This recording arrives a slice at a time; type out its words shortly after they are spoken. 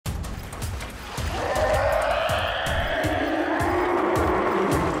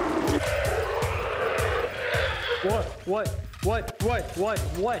What the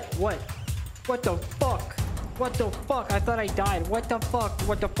fuck? What the fuck? I thought I died. What the fuck?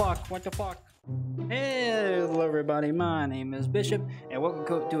 What the fuck? What the fuck? Hello everybody, my name is Bishop, and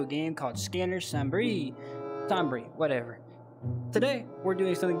welcome to a game called Scanner Sombri, whatever. Today, we're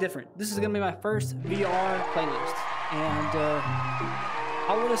doing something different. This is gonna be my first VR playlist, and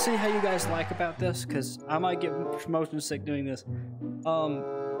I want to see how you guys like about this, because I might get motion sick doing this.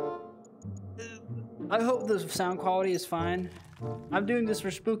 I hope the sound quality is fine. I'm doing this for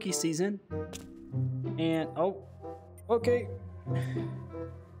spooky season, and oh, okay.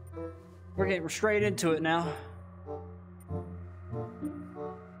 We're getting straight into it now.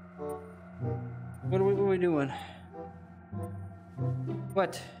 What are we doing?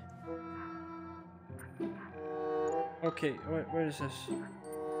 What? Okay, what is this?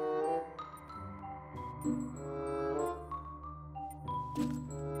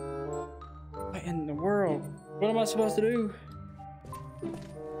 What in the world? What am I supposed to do?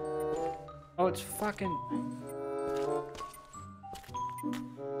 Oh, it's fucking...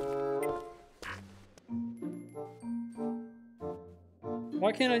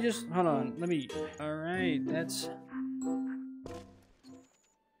 Why can't I just... Hold on, let me... Alright, that's...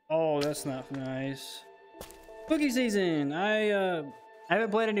 Oh, that's not nice. Spooky season! I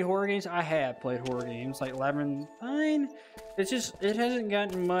haven't played any horror games. I have played horror games, like Labyrinthine. It's just... It hasn't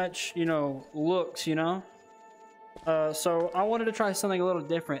gotten much, you know, looks, you know? So I wanted to try something a little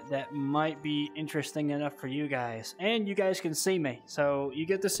different that might be interesting enough for you guys. And you guys can see me, so you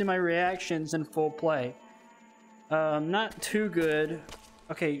get to see my reactions in full play. Not too good.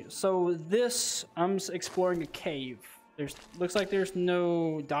 Okay, so this, I'm exploring a cave. Looks like there's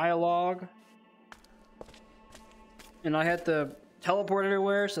no dialogue. And I had to teleport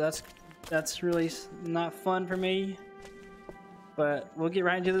everywhere, so that's really not fun for me. But we'll get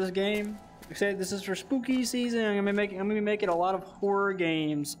right into this game. Like I said, this is for spooky season. I'm gonna be making a lot of horror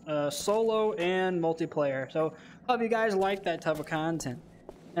games, solo and multiplayer. So I hope you guys like that type of content.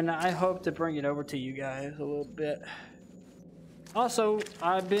 And I hope to bring it over to you guys a little bit. Also,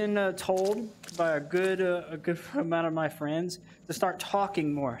 I've been told by a good amount of my friends to start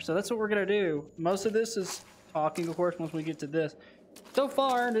talking more. So that's what we're gonna do. Most of this is talking, of course, once we get to this. So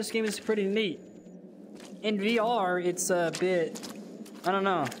far, this game is pretty neat. In VR, it's a bit, I don't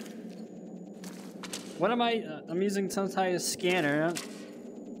know. What am I? I'm using some type of scanner.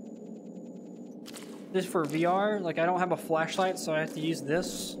 This for VR, like I don't have a flashlight, so I have to use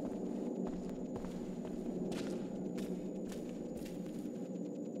this.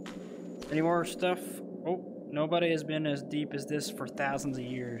 Any more stuff? Oh, nobody has been as deep as this for thousands of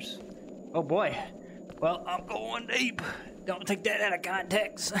years. Oh boy. Well, I'm going deep. Don't take that out of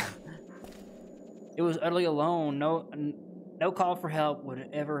context. It was utterly alone. No call for help would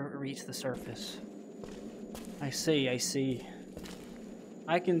ever reach the surface. I see.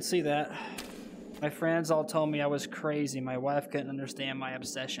 I can see that. My friends all told me I was crazy. My wife couldn't understand my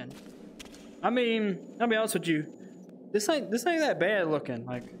obsession. I mean, I'll be honest with you. This ain't that bad looking.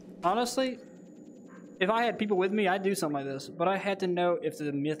 Like, honestly, if I had people with me, I'd do something like this. But I had to know if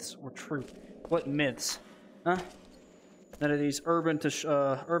the myths were true. What myths? Huh? None of these urban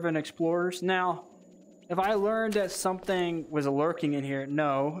explorers. Now, if I learned that something was lurking in here,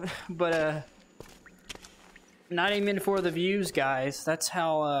 no. But not even for the views, guys. That's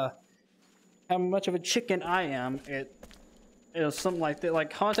how much of a chicken I am. It was something like that.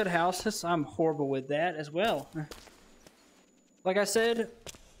 Like haunted houses, I'm horrible with that as well. Like I said,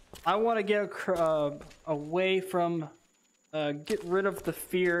 I want to get away from, get rid of the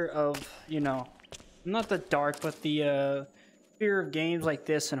fear of, you know, not the dark, but the fear of games like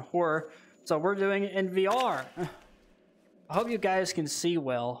this and horror. So we're doing it in VR. I hope you guys can see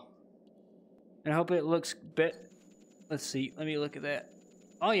well. And I hope it looks Let's see. Let me look at that.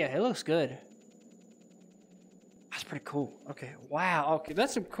 Oh yeah, it looks good. That's pretty cool. Okay. Wow. Okay,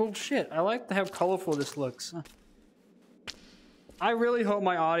 that's some cool shit. I like how colorful this looks. I really hope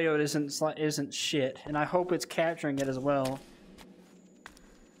my audio isn't shit, and I hope it's capturing it as well.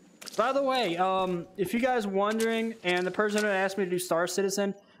 By the way, if you guys wondering, and the person who asked me to do Star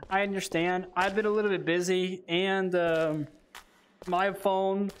Citizen, I understand. I've been a little bit busy, and my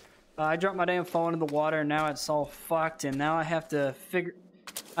phone, I dropped my damn phone in the water, and now it's all fucked, and now I have to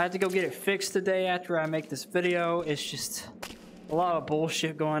go get it fixed today after I make this video. It's just a lot of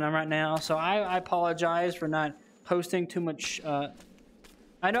bullshit going on right now, so I apologize for not posting too much.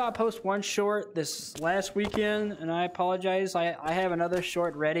 I know I posted one short this last weekend, and I apologize. I have another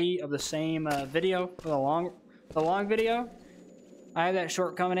short ready of the same video for the long video. I have that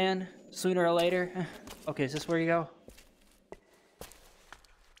short coming in sooner or later. Okay, is this where you go?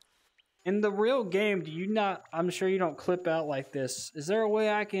 In the real game, do you not? I'm sure you don't clip out like this. Is there a way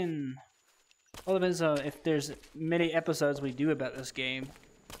I can? Well, it depends if there's many episodes we do about this game.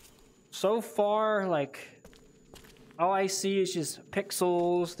 So far, like, all I see is just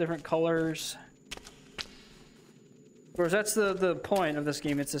pixels, different colors. Of course, that's the point of this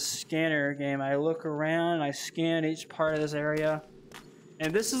game. It's a scanner game. I look around, I scan each part of this area.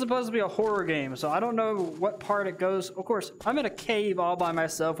 And this is supposed to be a horror game, so I don't know what part it goes. Of course, I'm in a cave all by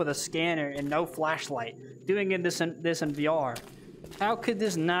myself with a scanner and no flashlight, doing this in VR. How could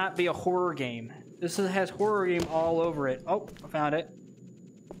this not be a horror game? This has horror game all over it. Oh, I found it.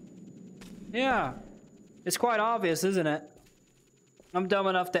 Yeah, it's quite obvious, isn't it? I'm dumb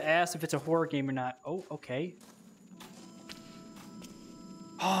enough to ask if it's a horror game or not. Oh, okay.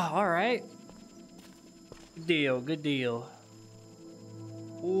 Oh, all right. Good deal, good deal.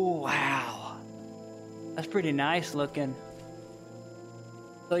 Oh, wow. That's pretty nice looking.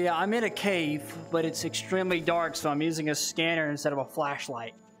 So yeah, I'm in a cave, but it's extremely dark, so I'm using a scanner instead of a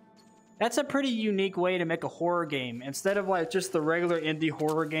flashlight. That's a pretty unique way to make a horror game. Instead of like just the regular indie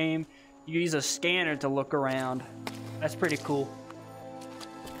horror game, you use a scanner to look around. That's pretty cool.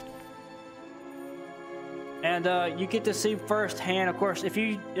 And you get to see firsthand, of course, if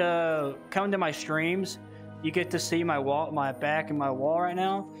you come to my streams, you get to see my wall, my back and my wall right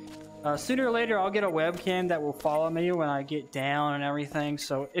now. Sooner or later, I'll get a webcam that will follow me when I get down and everything.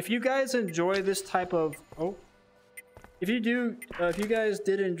 So if you guys enjoy this type of... Oh. If you guys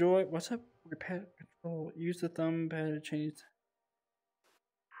did enjoy... What's up? Repad control. Use the thumb pad to change...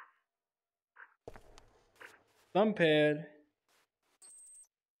 Thumb pad.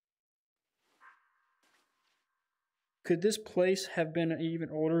 Could this place have been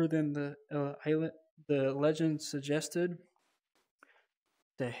even older than the island? The legend suggested.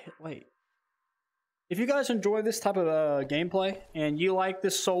 Wait. If you guys enjoy this type of gameplay and you like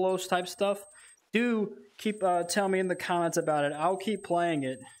this solos type stuff, do keep tell me in the comments about it. I'll keep playing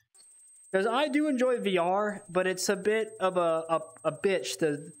it because I do enjoy VR, but it's a bit of a bitch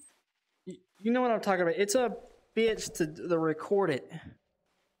to. You know what I'm talking about? It's a bitch to record it,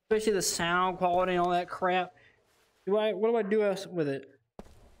 especially the sound quality and all that crap. What do I do with it?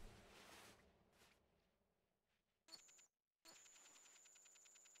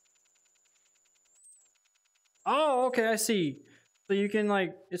 Oh, okay, I see. So you can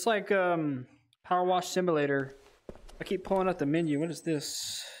like, it's like Power Wash Simulator. I keep pulling up the menu. What is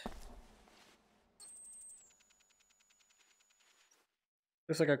this?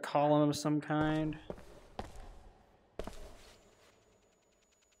 Looks like a column of some kind.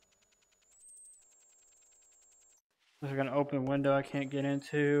 There's an open window I can't get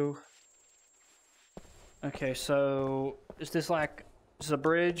into. Okay, so is this like, is this a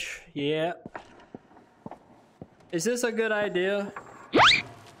bridge? Yeah. Is this a good idea?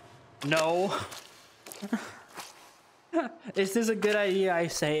 No. Is this a good idea, I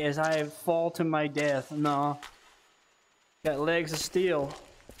say, as I fall to my death? No. Got legs of steel.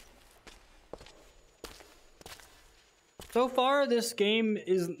 So far, this game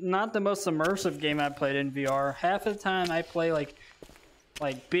is not the most immersive game I've played in VR. Half of the time I play like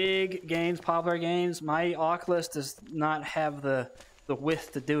big games, popular games. My Oculus does not have the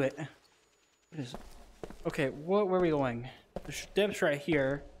width to do it. What is it? Okay, where are we going? The steps right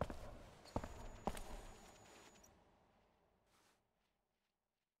here.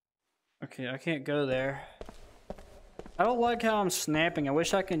 Okay, I can't go there. I don't like how I'm snapping. I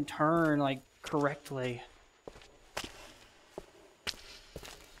wish I can turn, like, correctly.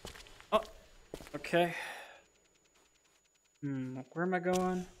 Oh, okay. Where am I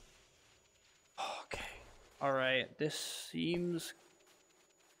going? Okay. Alright, this seems...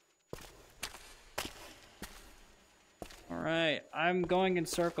 Alright, I'm going in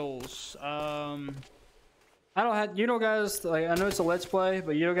circles. I don't have, you know, guys, like, I know it's a let's play,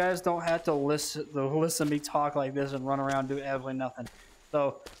 but you guys don't have to listen to me talk like this and run around do absolutely nothing.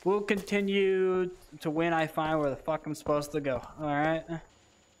 So we'll continue to when I find where the fuck I'm supposed to go. All right.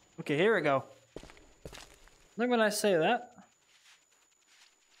 Okay, here we go. Look when I say that.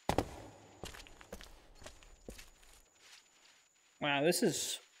 Wow, this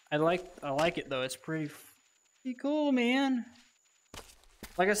is, I like it though. It's pretty cool, man.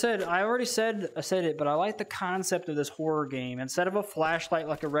 Like I said, I already said it, but I like the concept of this horror game. Instead of a flashlight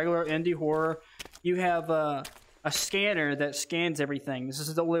like a regular indie horror, you have a scanner that scans everything. This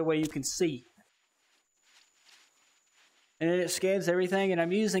is the only way you can see. And it scans everything, and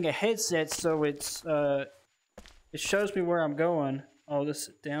I'm using a headset, so it's it shows me where I'm going. Oh, this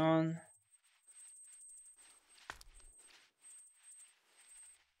down.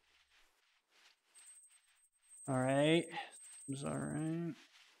 All right. It's all right.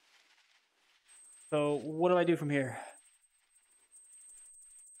 So what do I do from here?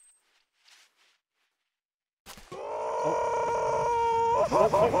 Okay,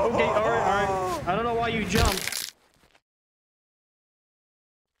 all right. I don't know why you jumped.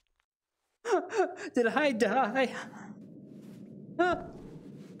 Did I die?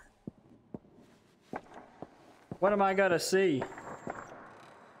 What am I gonna see?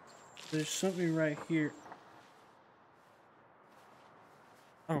 There's something right here.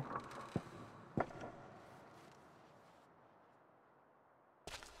 Oh.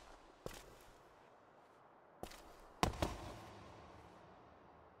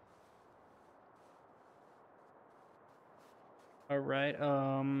 All right.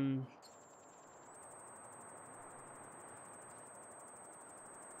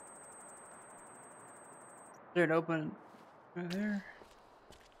 There's an open right there.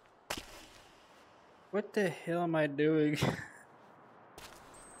 What the hell am I doing?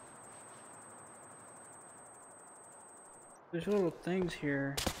 There's little things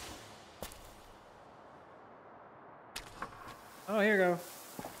here. Oh, here we go.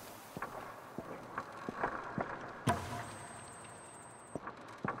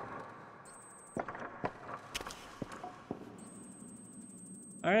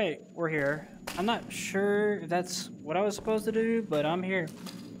 All right, we're here. I'm not sure if that's what I was supposed to do, but I'm here.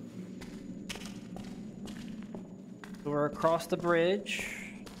 So we're across the bridge.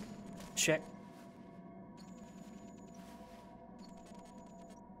 Check.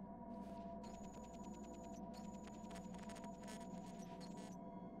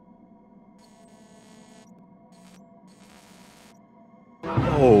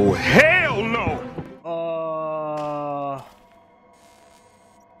 Oh, hell no!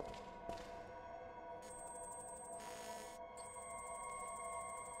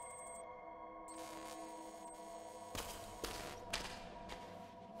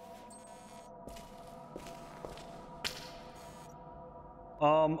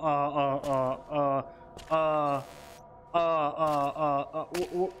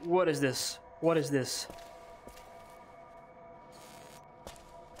 What is this? What is this?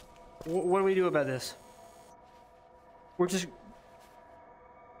 What do we do about this? We're just...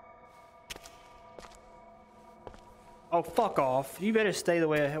 Oh, fuck off. You better stay the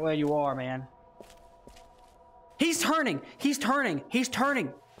way you are, man. He's turning! He's turning! He's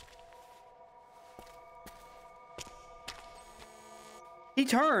turning! He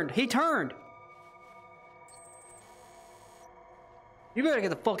turned! He turned! You better get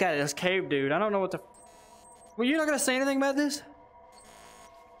the fuck out of this cave, dude. I don't know what the... Well, you're not gonna say anything about this?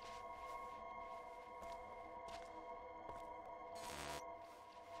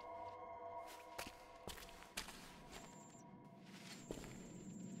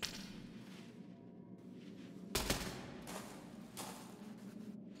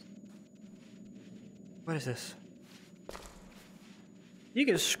 What is this? You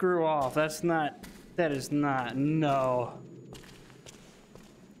can screw off. That's not... That is not... No.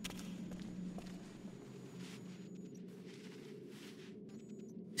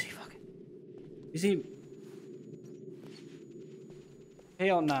 You see...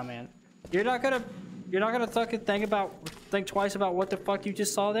 Hell nah, man. You're not gonna fucking think twice about what the fuck you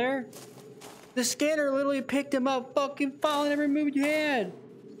just saw there? The scanner literally picked him up, fucking following every move you had.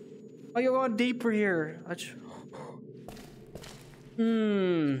 Oh, you're going deeper here.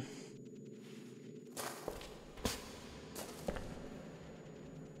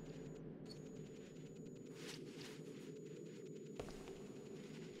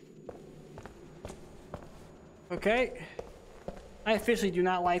 Okay. I officially do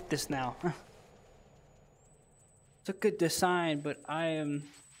not like this now. It's a good design, but I am...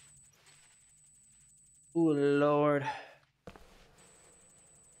 Ooh, Lord.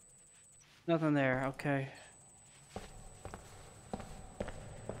 Nothing there, okay.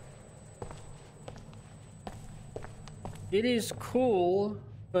 It is cool,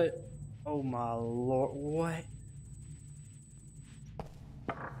 but... Oh my Lord, what?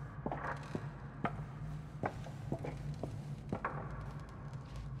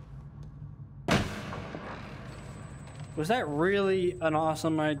 Was that really an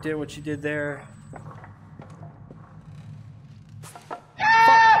awesome idea, what you did there?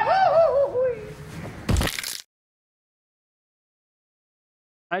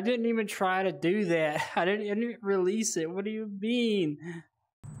 I didn't even try to do that. I didn't release it. What do you mean?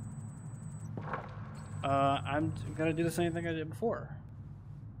 I'm gonna do the same thing I did before.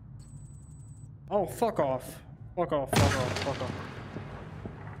 Oh, fuck off. Fuck off, fuck off, fuck off.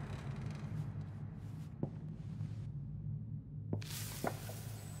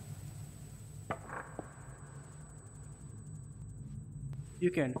 You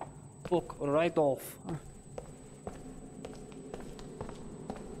can Fuck right off.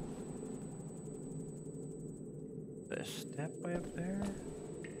 The step way up there.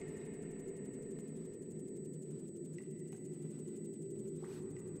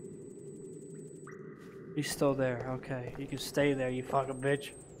 He's still there. Okay, you can stay there, you fucking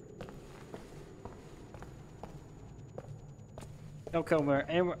bitch. Don't come here.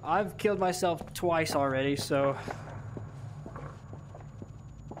 And I've killed myself twice already, so.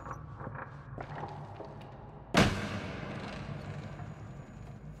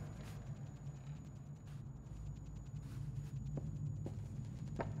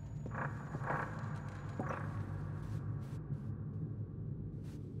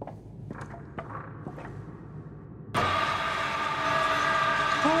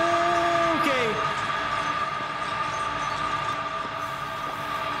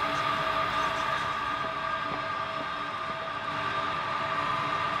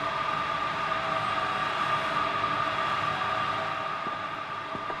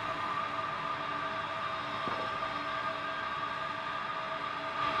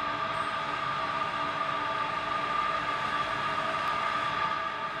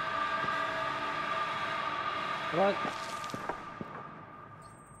 What?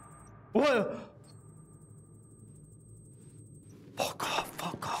 What? Fuck off,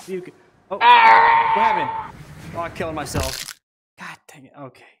 fuck off. You can. Oh, what happened? Oh, I killed myself. God dang it.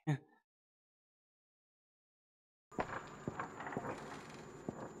 Okay.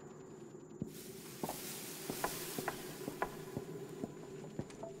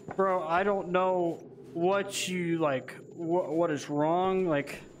 Bro, I don't know what you like. What is wrong?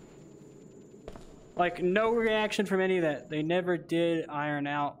 Like, no reaction from any of that. They never did iron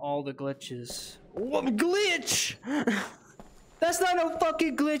out all the glitches. What glitch? That's not no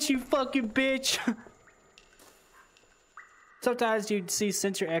fucking glitch, you fucking bitch. Sometimes you'd see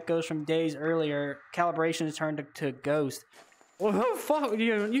sensor echoes from days earlier. Calibrations turned to ghost. Well, who fuck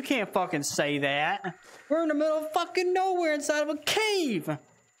you can't fucking say that. We're in the middle of fucking nowhere inside of a cave.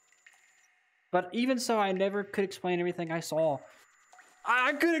 But even so, I never could explain everything I saw.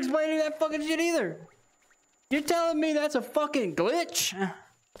 I couldn't explain any of that fucking shit either. You're telling me that's a fucking glitch?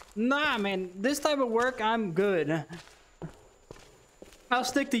 Nah, man. This type of work, I'm good. I'll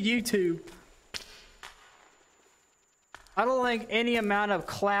stick to YouTube. I don't think any amount of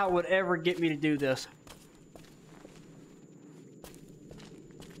clout would ever get me to do this.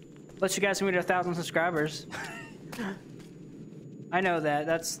 Unless you guys can reach 1,000 subscribers. I know that.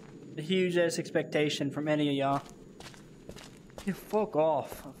 That's a huge-ass expectation from any of y'all. Yeah, fuck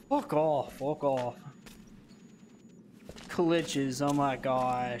off. Fuck off. Fuck off. Glitches, oh my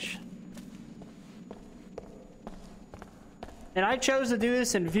gosh. And I chose to do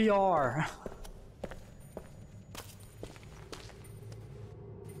this in VR.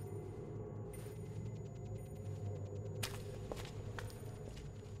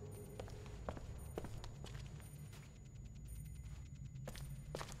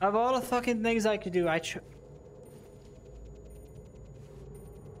 Of all the fucking things I could do, I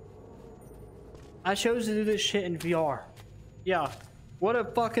chose to do this shit in VR. Yeah, what a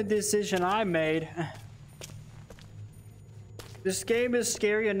fucking decision I made. This game is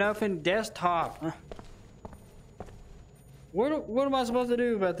scary enough in desktop. What am I supposed to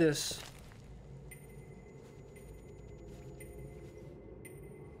do about this?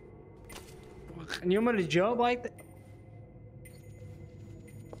 And you want me to jump like that?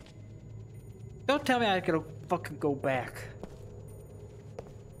 Don't tell me I gotta fucking go back.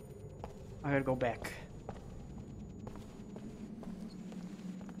 I gotta go back.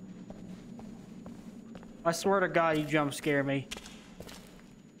 I swear to God, you jump scare me.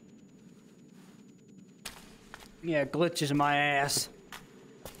 Yeah, glitches my ass.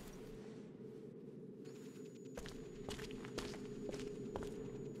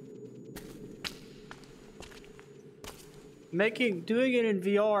 Doing it in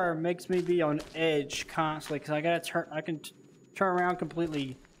VR makes me be on edge constantly because I can turn around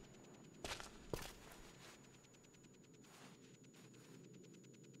completely.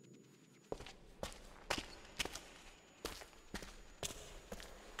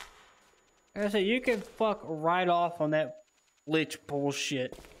 Like I said, you can fuck right off on that glitch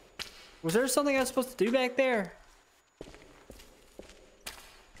bullshit. Was there something I was supposed to do back there?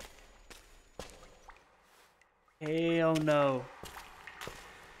 Hell no.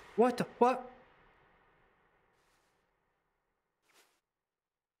 What the what?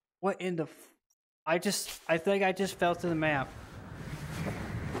 What in the I think I just fell to the map.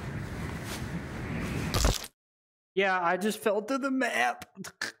 Yeah, I just fell to the map.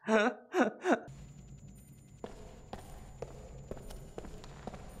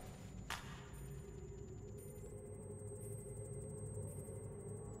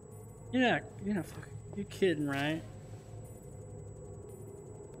 You're kidding, right?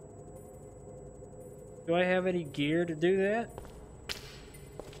 Do I have any gear to do that?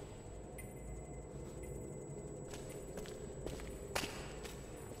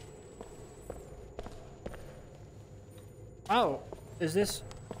 Oh, is this?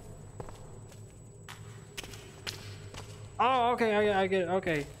 Oh, okay, I get it,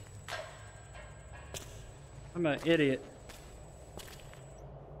 okay. I'm an idiot.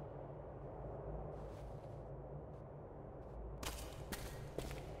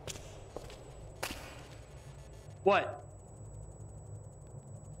 What?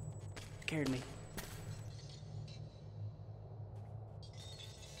 Scared me.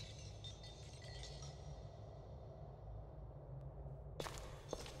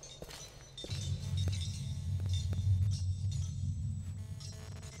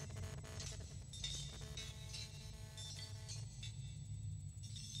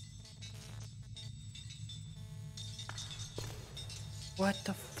 What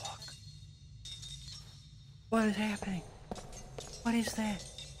the fuck? What is happening? What is that?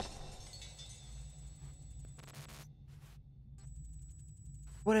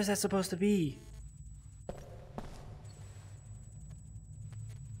 What is that supposed to be?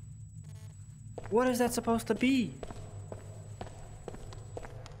 What is that supposed to be?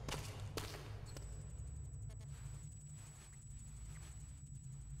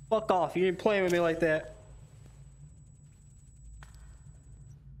 Fuck off, you ain't playing with me like that.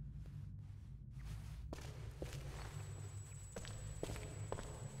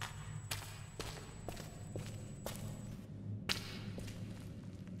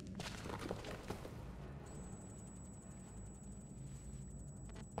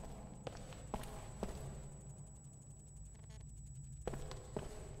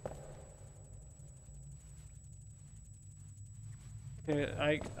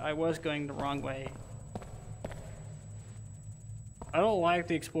 I was going the wrong way. I don't like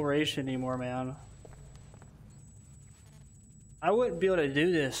the exploration anymore, man. I wouldn't be able to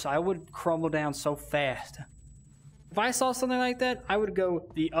do this. I would crumble down so fast. If I saw something like that, I would go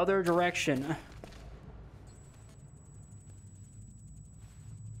the other direction.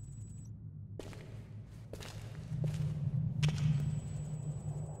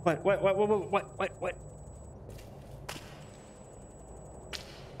 What?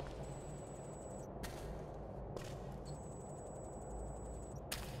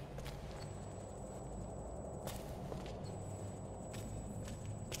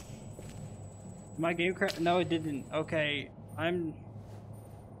 My game crashed? No, it didn't. Okay,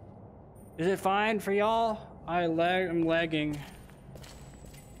 Is it fine for y'all? I'm lagging.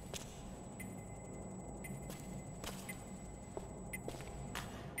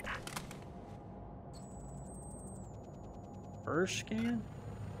 First scan?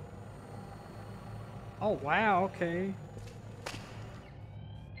 Oh wow, okay.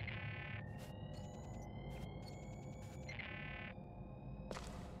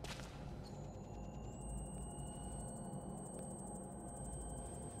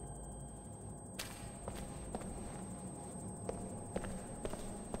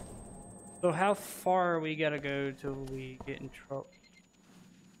 So how far we gotta go till we get in trouble?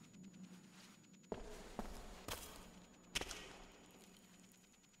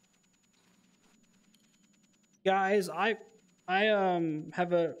 Guys, I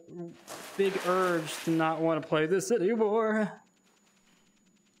have a big urge to not want to play this anymore.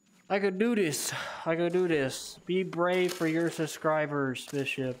 I could do this. I could do this. Be brave for your subscribers,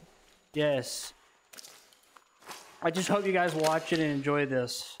 Bishop. Yes. I just hope you guys watch it and enjoy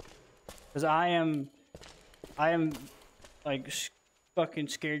this. Because I am like fucking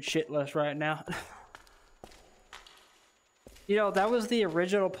scared shitless right now. You know, that was the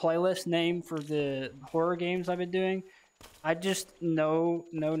original playlist name for the horror games I've been doing. I just know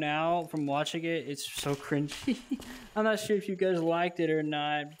now from watching it, it's so cringy. I'm not sure if you guys liked it or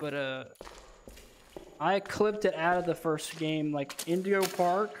not, but I clipped it out of the first game, like Indigo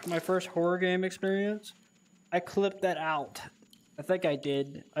Park, my first horror game experience. I clipped that out. I think I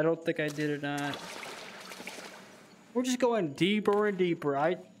did. I don't think I did or not. We're just going deeper and deeper.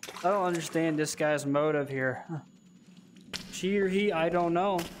 I don't understand this guy's motive here. She or he, I don't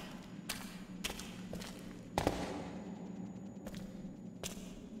know.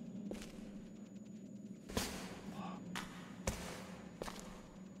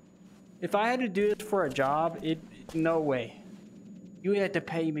 If I had to do this for a job, no way. You would have to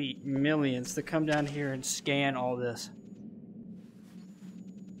pay me millions to come down here and scan all this.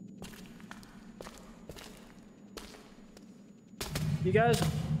 You guys?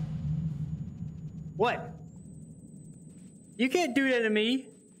 What? You can't do that to me.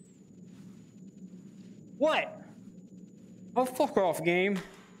 off, game.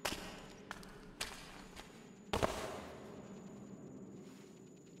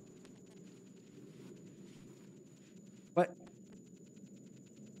 What?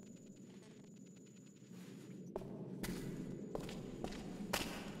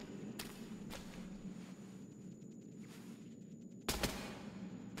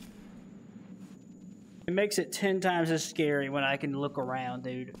 It makes it 10 times as scary when I can look around,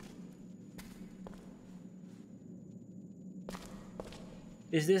 dude.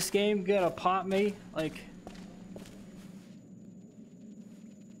 Is this game gonna pop me? Like...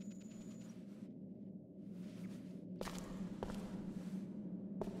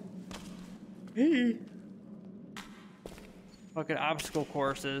 Fucking obstacle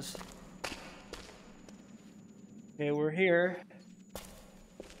courses. Okay, we're here.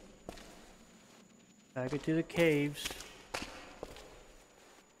 Back into the caves.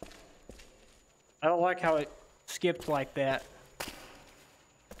 I don't like how it skipped like that.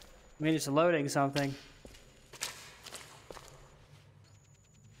 I mean, it's loading something.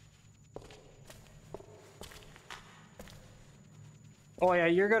 Oh yeah,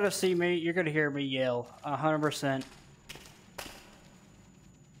 you're gonna see me, you're gonna hear me yell, 100%.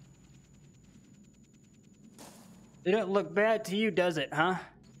 It doesn't look bad to you, does it, huh?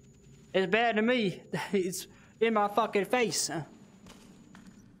 It's bad to me. It's in my fucking face.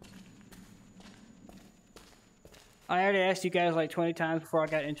 I already asked you guys like 20 times before I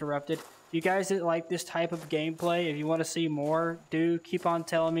got interrupted. You guys that like this type of gameplay, if you want to see more, do keep on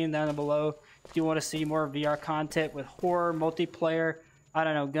telling me down below. If you want to see more VR content with horror, multiplayer, I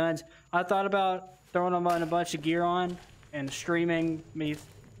don't know, guns. I thought about throwing them on a bunch of gear on and streaming me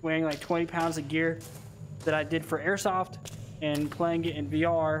weighing like 20 pounds of gear that I did for Airsoft and playing it in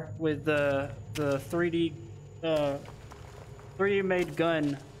VR with the 3D made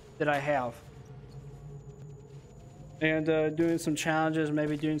gun that I have. And doing some challenges,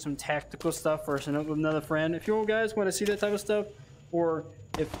 maybe doing some tactical stuff with another friend. If you guys want to see that type of stuff, or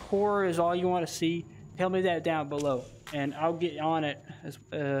if horror is all you want to see, tell me that down below, and I'll get on it as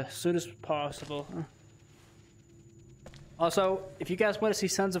soon as possible. Also, if you guys want to see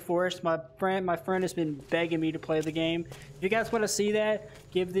Sons of Forest, my friend has been begging me to play the game. If you guys want to see that,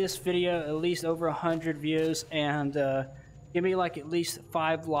 give this video at least over 100 views, and give me like at least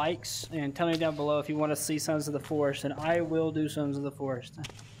 5 likes, and tell me down below if you want to see Sons of the Forest, and I will do Sons of the Forest.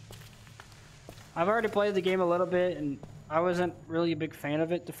 I've already played the game a little bit, and I wasn't really a big fan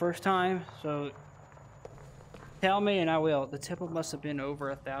of it the first time, so tell me and I will. The temple must have been over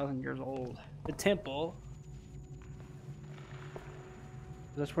 1,000 years old. The temple.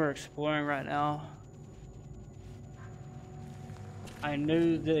 That's what we're exploring right now. I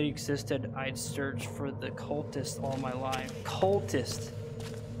knew they existed. I'd searched for the cultist all my life. Cultist.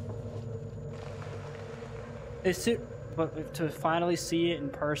 But to finally see it in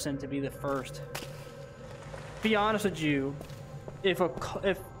person, to be the first. Be honest with you, if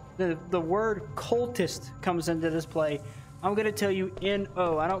the word cultist comes into this play, I'm gonna tell you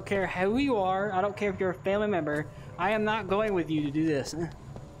N-O. I don't care who you are. I don't care if you're a family member. I am not going with you to do this.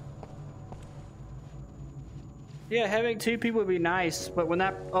 Yeah, having 2 people would be nice, but when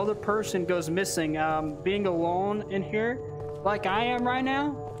that other person goes missing, being alone in here, like I am right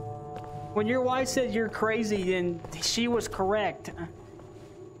now, when your wife said you're crazy, then she was correct.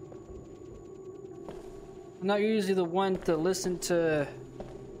 I'm not usually the one to listen to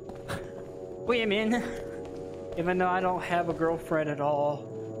women, even though I don't have a girlfriend at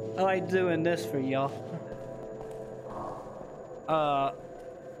all. I like doing this for y'all.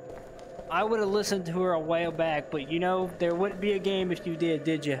 I would have listened to her a while back, but you know, there wouldn't be a game if you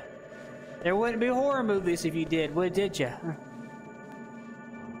did you? There wouldn't be horror movies if you did you?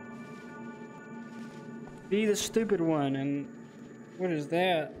 Be the stupid one, and what is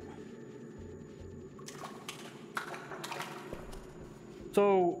that?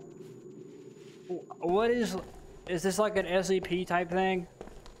 So, what is this like an SCP type thing?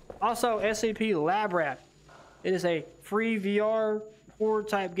 Also, SCP Lab Rat. It is a free VR horror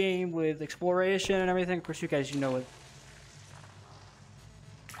type game with exploration and everything. Of course, you guys, you know it.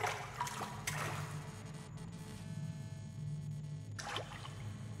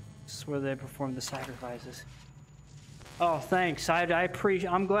 This is where they perform the sacrifices. Oh, thanks.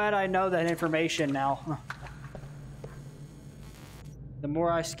 I'm glad I know that information now. The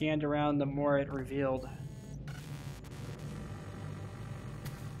more I scanned around, the more it revealed.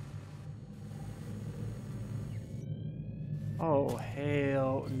 Oh,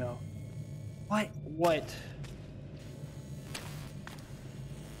 hell no. What?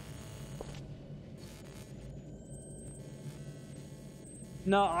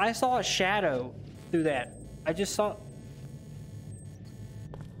 No, I saw a shadow through that. I just saw...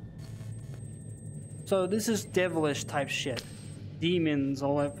 So this is devilish type shit. Demons,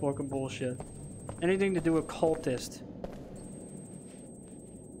 all that fucking bullshit. Anything to do with cultist.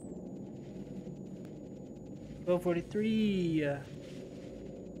 1243.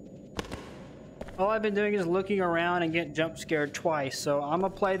 All I've been doing is looking around and getting jump scared twice, so I'm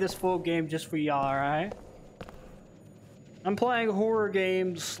gonna play this full game just for y'all, alright? I'm playing horror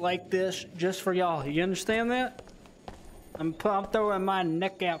games like this just for y'all. You understand that? I'm throwing my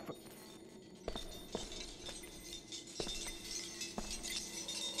neck out.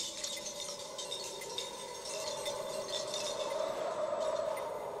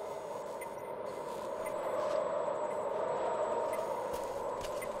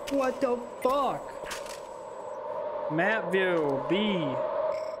 What the fuck? Map view, B.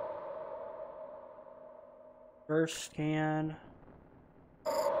 First scan.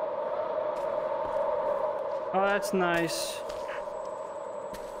 Oh, that's nice.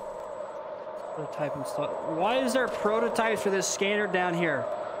 Prototype install. Why is there prototypes for this scanner down here?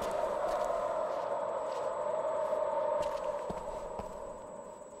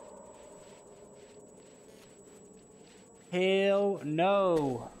 Hell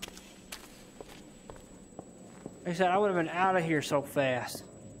no. Like I said, I would have been out of here so fast.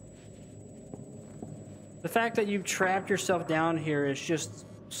 The fact that you've trapped yourself down here is just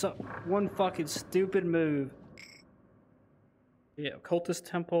one fucking stupid move. Yeah, cultist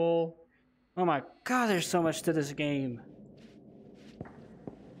temple. Oh my god, there's so much to this game.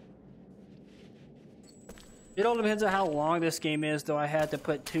 It all depends on how long this game is, though I had to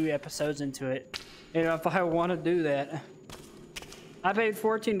put 2 episodes into it. You know, if I want to do that. I paid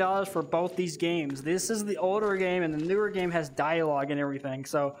 $14 for both these games. This is the older game, and the newer game has dialogue and everything,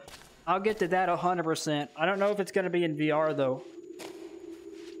 so I'll get to that 100%. I don't know if it's going to be in VR, though.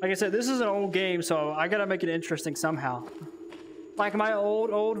 Like I said, this is an old game, so I gotta make it interesting somehow. Like my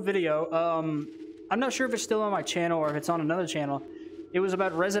old video, I'm not sure if it's still on my channel or if it's on another channel. It was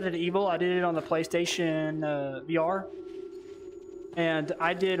about Resident Evil. I did it on the PlayStation VR. And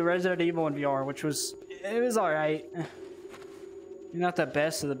I did Resident Evil in VR, which was alright. Not the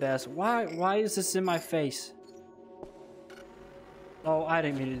best of the best. Why is this in my face? Oh, I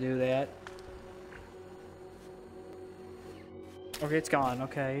didn't mean to do that. Okay, it's gone.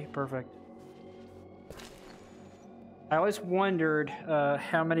 Okay, perfect. I always wondered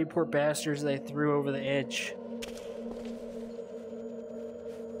how many poor bastards they threw over the edge.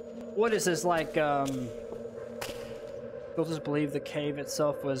 What is this, like, Builders believe the cave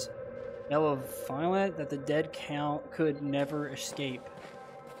itself was malevolent, that the dead count could never escape.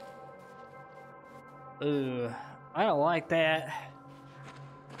 Ugh, I don't like that.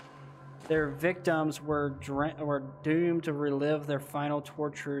 Their victims were doomed to relive their final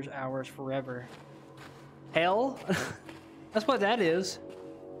torture hours forever. Hell? That's what that is.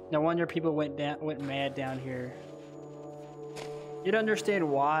 No wonder people went mad down here. You'd understand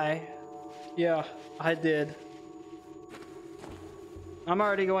why. Yeah, I did. I'm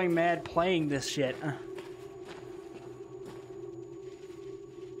already going mad playing this shit.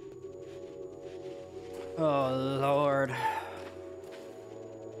 Oh, Lord.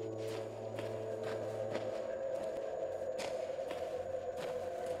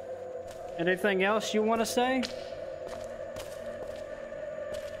 Anything else you want to say?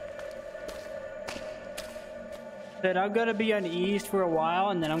 That I'm gonna be uneased for a while,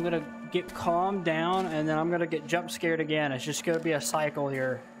 and then I'm gonna get calmed down, and then I'm gonna get jump scared again. It's just gonna be a cycle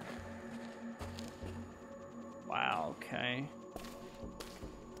here. Wow, okay.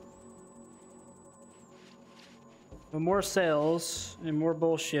 But more sales and more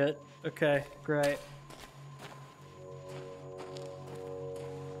bullshit. Okay, great.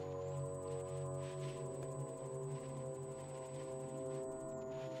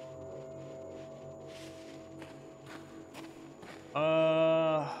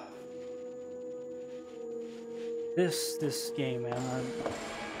 This game, man.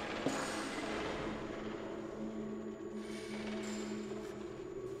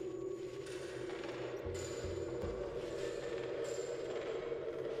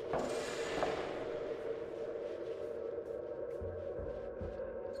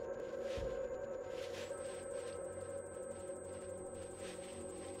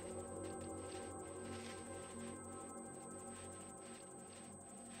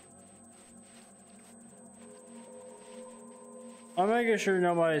 I'm making sure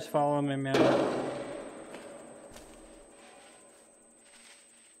nobody's following me, man.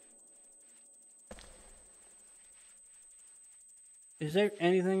 Is there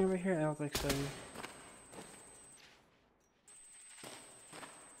anything over here? I don't think so.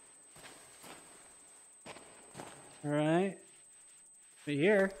 Alright. But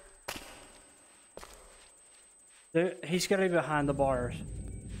here. He's gotta be behind the bars.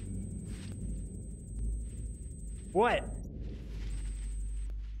 What?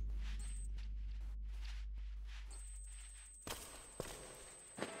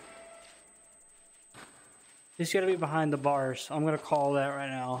 He's gotta be behind the bars. I'm gonna call that right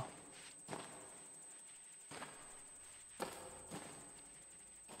now.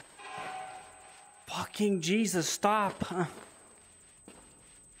 Fucking Jesus, stop.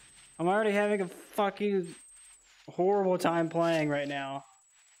 I'm already having a fucking horrible time playing right now.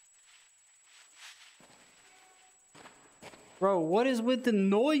 Bro, what is with the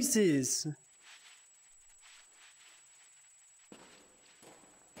noises?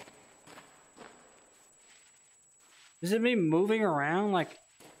 Is it me moving around? Like,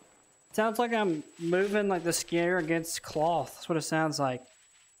 it sounds like I'm moving like the skin against cloth. That's what it sounds like.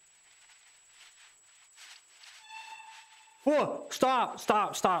 Whoa! Stop!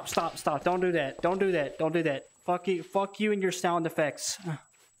 Stop! Stop! Stop! Stop! Don't do that! Don't do that! Don't do that! Fuck you! Fuck you and your sound effects.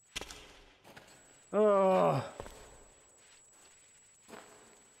 Ugh.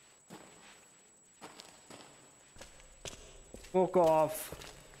 Fuck off.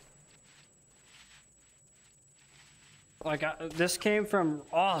 Like, this came from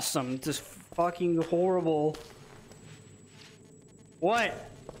awesome. Just fucking horrible. What?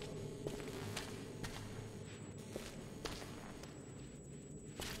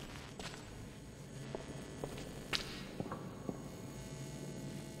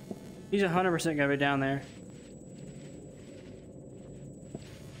 He's 100% gonna be down there.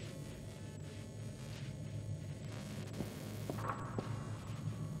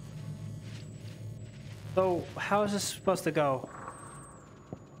 So, how is this supposed to go?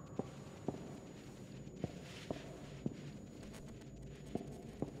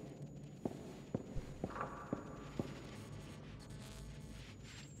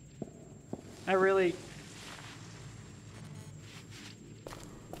 I really...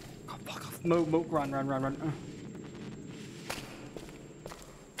 Oh, fuck off. Move, run. I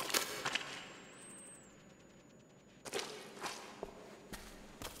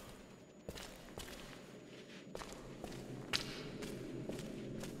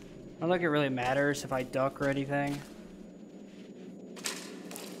don't think it really matters if I duck or anything.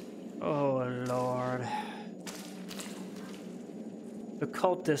 Oh, Lord. The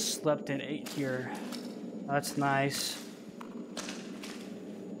cultists slept and ate here. That's nice.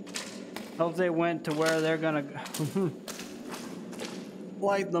 Hope they went to where they're gonna go.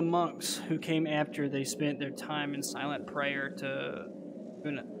 Like the monks who came after they spent their time in silent prayer to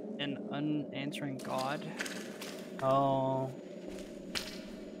an unanswering God. Oh.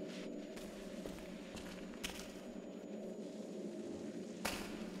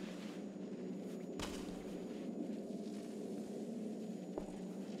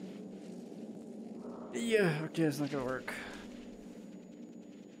 Yeah, okay, it's not gonna work.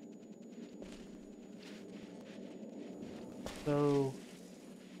 So,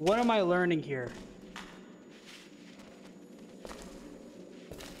 what am I learning here?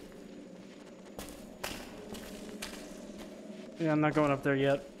 Yeah, I'm not going up there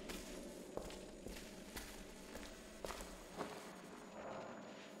yet.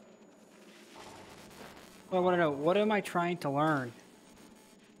 I want to know, what am I trying to learn?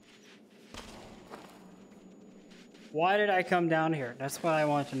 Why did I come down here? That's what I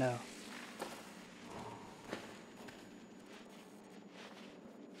want to know.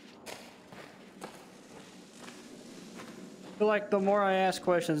 I feel like the more I ask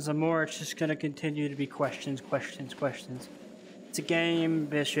questions, the more it's just gonna continue to be questions. It's a game,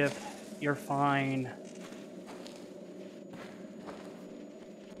 Bishop. You're fine.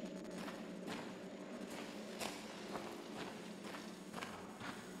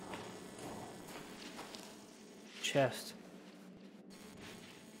 Chest.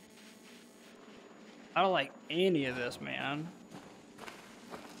 I don't like any of this, man.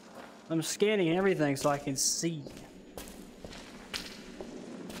 I'm scanning everything so I can see.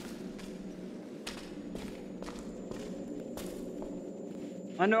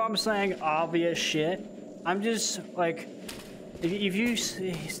 I know I'm saying obvious shit. I'm just like, if you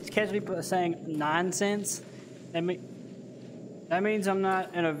catch me saying nonsense, that means I'm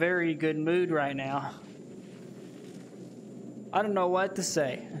not in a very good mood right now. I don't know what to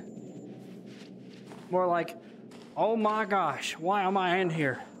say. More like, oh my gosh, why am I in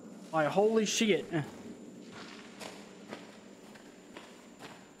here? Like, holy shit.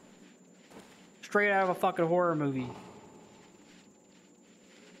 Straight out of a fucking horror movie.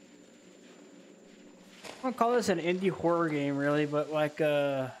 I don't call this an indie horror game, really, but like,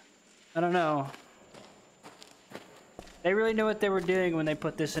 I don't know. They really knew what they were doing when they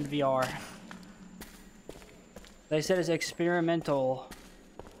put this in VR. They said it's experimental.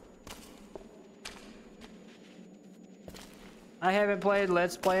 I haven't played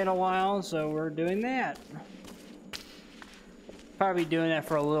Let's Play in a while, so we're doing that. Probably doing that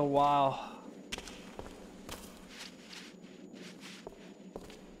for a little while.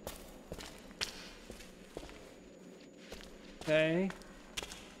 Okay.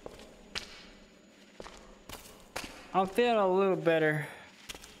 I'm feeling a little better.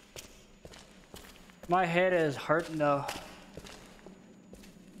 My head is hurting though.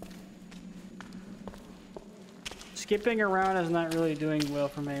 Skipping around is not really doing well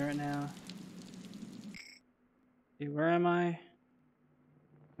for me right now. See, where am I?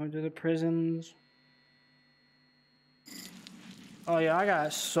 Going to the prisons. Oh yeah, I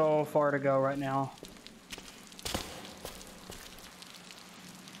got so far to go right now.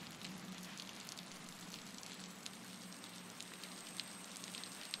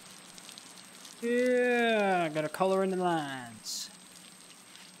 Yeah, I gotta color in the lines.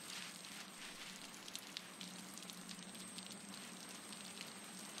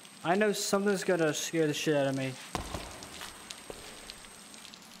 I know something's gonna scare the shit out of me.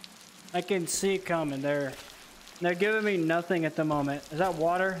 I can see it coming. They're giving me nothing at the moment. Is that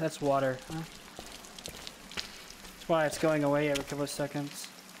water? That's water. Huh? That's why it's going away every couple of seconds.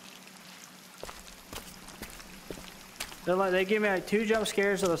 They give me like 2 jump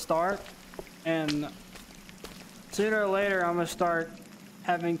scares at the start, and sooner or later I'm gonna start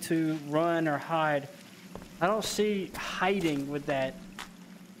having to run or hide. I don't see hiding with that.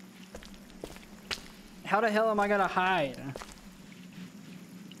 How the hell am I gonna hide?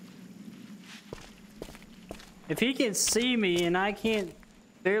 If he can see me and I can't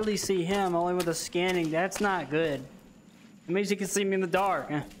barely see him only with the scanning, that's not good. It means he can see me in the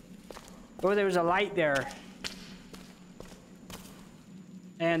dark. Or there was a light there.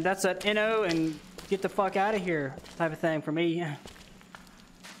 And that's an NO and get the fuck out of here type of thing for me.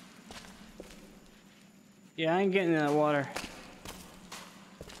 Yeah, I ain't getting in that water.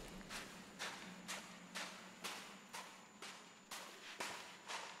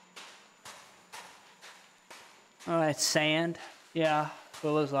 Oh, that's sand. Yeah, that's what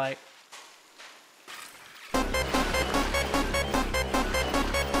it looks like.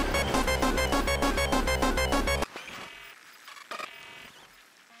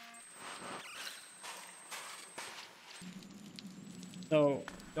 So,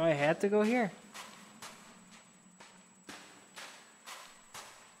 do I have to go here?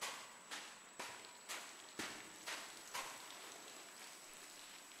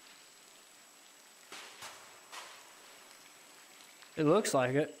 It looks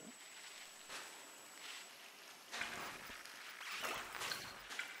like it.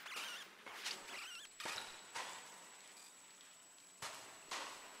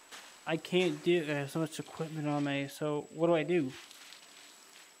 I can't do. There's so much equipment on me. So what do I do?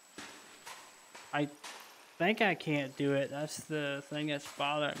 I think I can't do it. That's the thing that's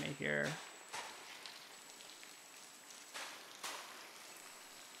bothering me here.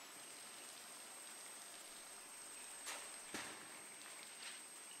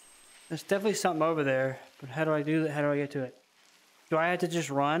 There's definitely something over there, but how do I do that? How do I get to it? Do I have to just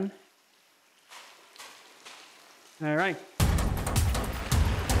run? All right.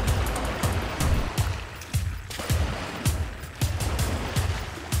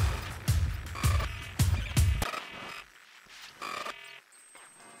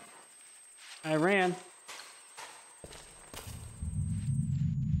 I ran.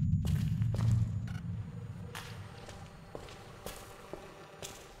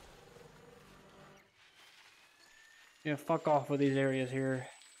 Yeah, fuck off with these areas here.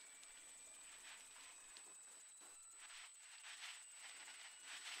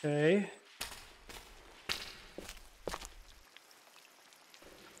 Okay.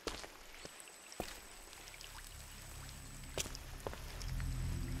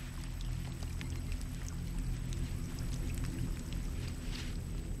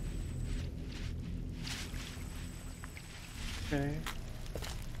 Okay.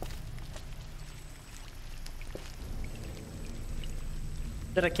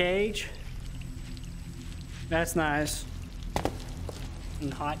 Is that a cage? That's nice.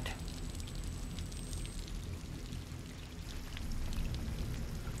 And hot.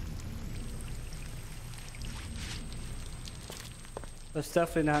 That's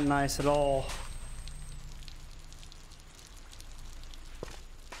definitely not nice at all.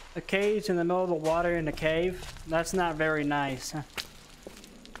 A cage in the middle of the water in a cave? That's not very nice.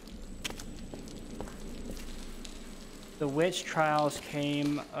 The witch trials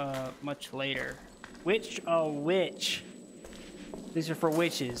came much later. Witch? Oh, witch. These are for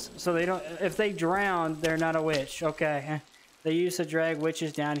witches. So they don't, if they drown, they're not a witch. Okay. They used to drag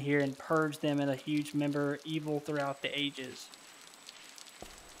witches down here and purge them in a huge member evil throughout the ages.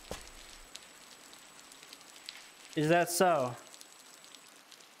 Is that so?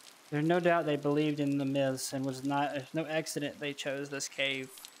 There's no doubt they believed in the myths and was not, there's no accident they chose this cave.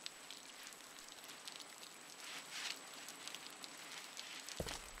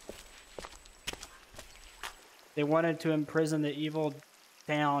 They wanted to imprison the evil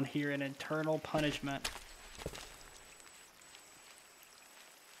down here in eternal punishment.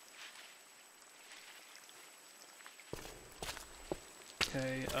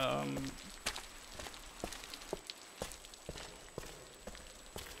 Okay,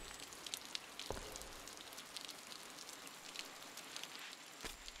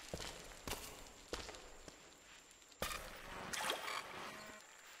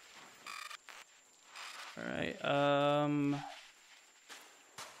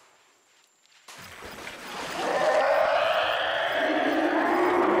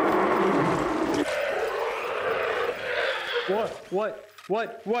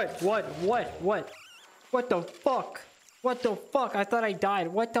 What the fuck? What the fuck? I thought I died.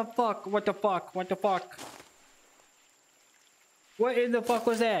 What the fuck? What the fuck? What the fuck? What in the fuck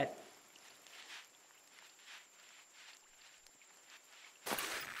was that?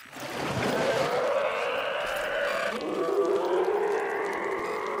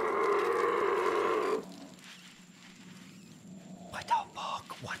 What the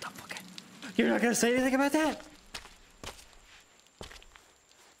fuck? What the fuck? You're not gonna say anything about that?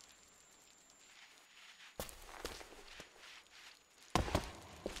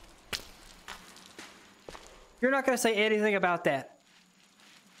 You're not going to say anything about that.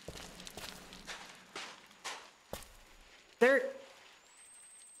 There's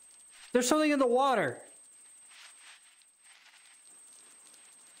something in the water.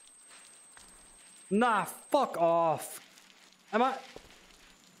 Nah, fuck off. Am I?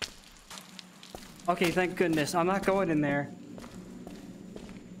 Okay, thank goodness. I'm not going in there.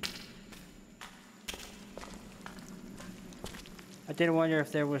 I did wonder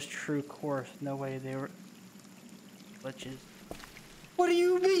if there was true course. No way they were glitches. What do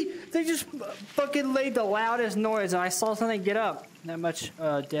you mean? They just fucking laid the loudest noise and I saw something get up. That much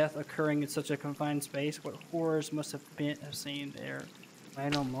death occurring in such a confined space. What horrors must have seen there.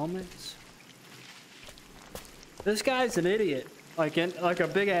 Final moments. This guy's an idiot. Like a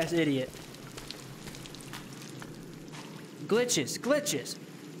big ass idiot. Glitches.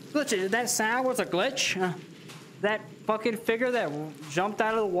 That sound was a glitch. That fucking figure that jumped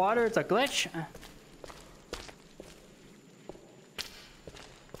out of the water, it's a glitch.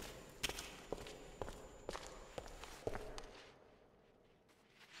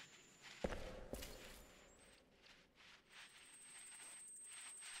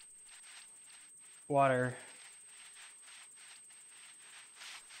 Water.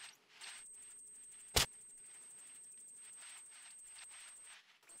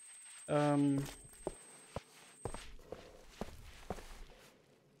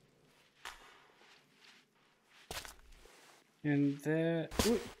 And that.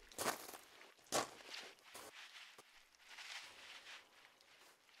 Ooh.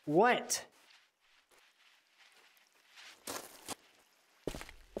 What?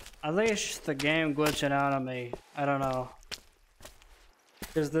 I think it's just the game glitching out on me. I don't know.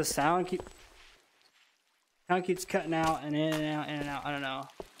 Does the sound keeps cutting out and in and out, in and out. I don't know.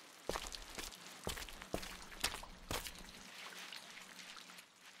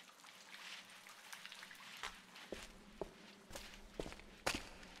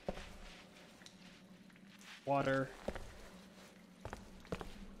 Water.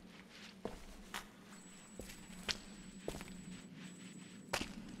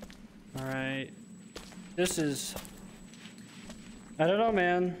 Alright. This is... I don't know,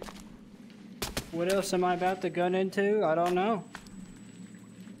 man. What else am I about to gun into? I don't know.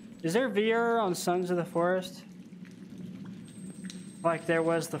 Is there VR on Sons of the Forest? Like there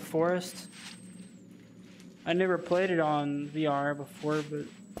was the Forest? I never played it on VR before, but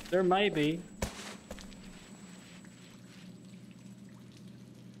there may be.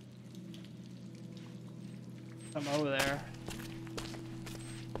 I'm over there.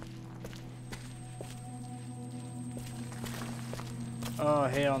 Oh,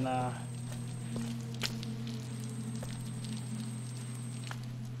 hell nah.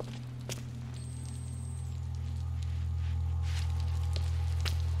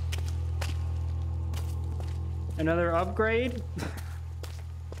 Another upgrade?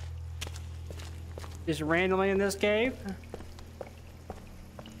 Just randomly in this cave?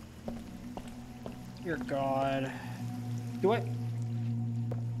 Dear God. Do I?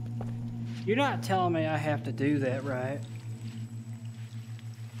 You're not telling me I have to do that, right?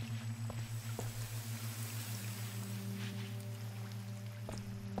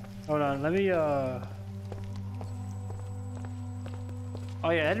 Hold on, let me, Oh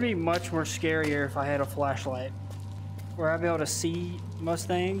yeah, that'd be much more scarier if I had a flashlight. Where I'd be able to see most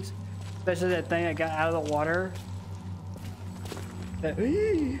things. Especially that thing that got out of the water. That,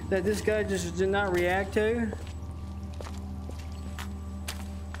 that this guy just did not react to.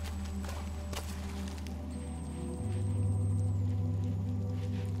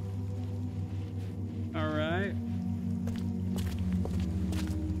 Alright.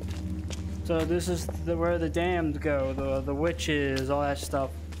 So this is where the damned go, the witches, all that stuff.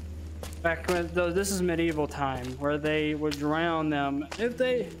 Back when, though, this is medieval time, where they would drown them. If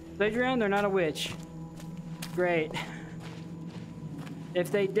they drown, they're not a witch. Great. If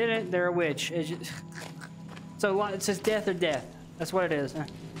they didn't, they're a witch. It's just, so it's just death or death. That's what it is.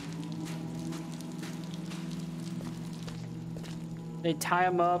 They tie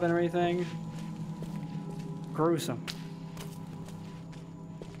them up and everything. Gruesome.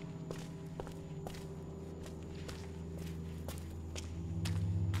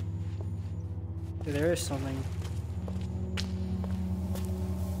 There is something.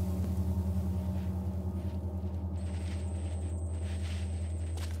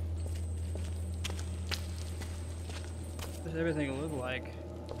 What does everything look like?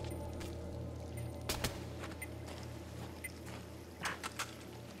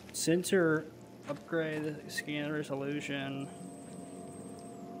 Sensor upgrade, scan resolution.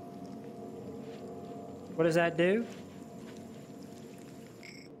 What does that do?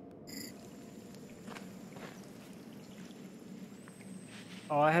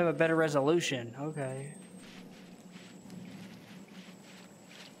 Oh, I have a better resolution. Okay.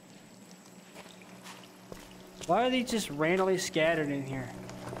 Why are these just randomly scattered in here?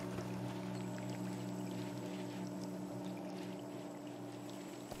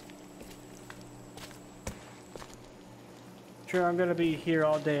 Sure, I'm gonna be here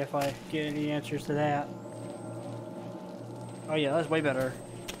all day if I get any answers to that. Oh yeah, that's way better.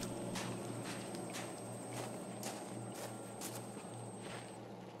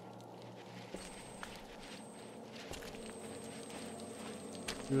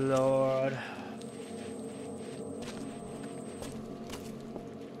 Lord.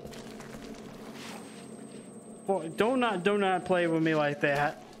 Boy, do not play with me like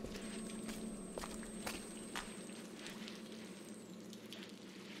that.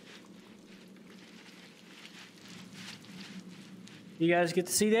 You guys get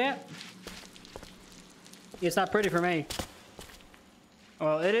to see that? It's not pretty for me.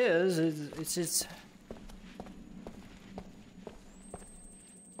 Well, it is. It's just...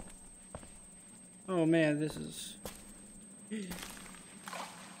 Oh man, this is...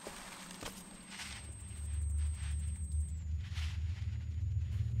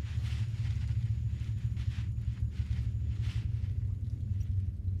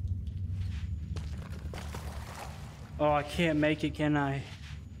 Oh, I can't make it, can I?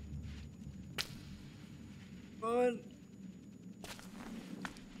 What?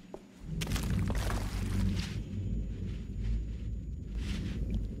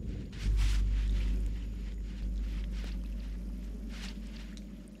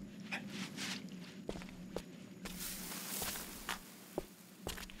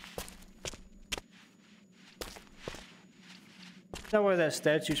 Not where that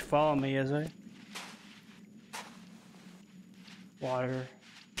statue's following me, is it? Water.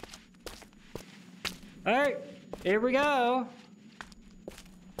 Alright, here we go.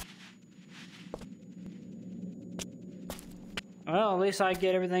 Well, at least I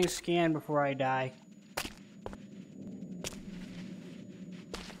get everything scanned before I die.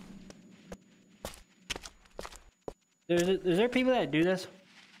 Is there people that do this?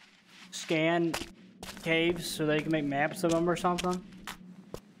 Scan caves so they can make maps of them or something?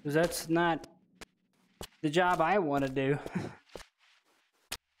 Because that's not the job I want to do.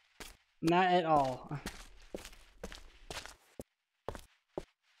 Not at all.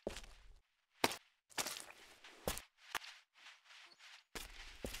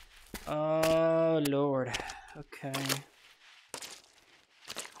 Oh, Lord. Okay.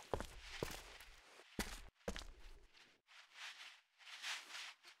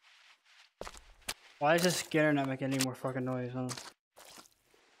 Why is this scanner not making any more fucking noise, huh?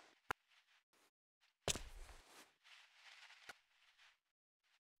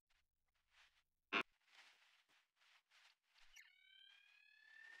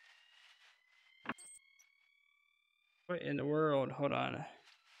 What in the world? Hold on.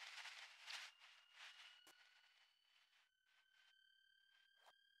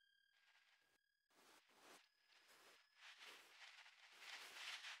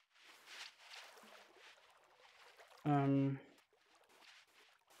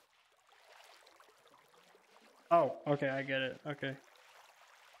 Oh, okay, I get it. Okay.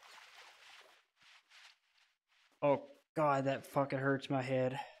 Oh, God, that fucking hurts my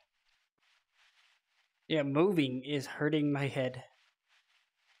head. Yeah, moving is hurting my head.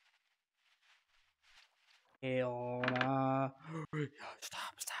 Hell nah.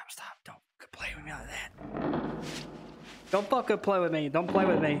 Stop. Don't play with me like that. Don't fucking play with me. Don't play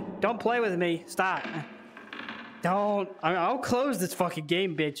with me. Don't play with me. Stop. Don't. I'll close this fucking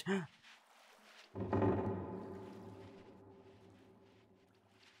game, bitch.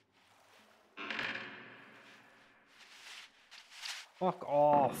 Fuck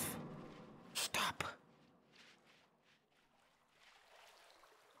off. Stop.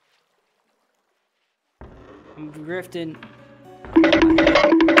 I'm drifting. Oh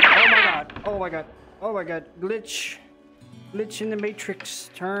my god. Oh my god. Oh my god. Glitch. Glitch in the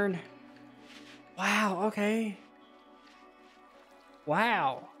matrix. Turn. Wow. Okay.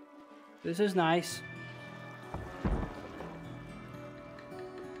 Wow. This is nice.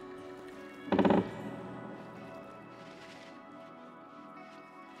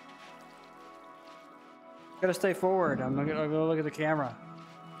 Gotta stay forward. I'm gonna go look at the camera.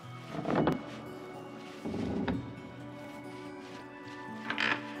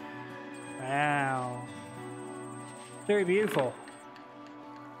 Wow. Very beautiful.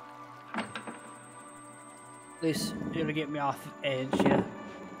 At least it'll get me off the edge, yeah.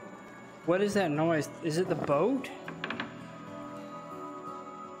 What is that noise? Is it the boat?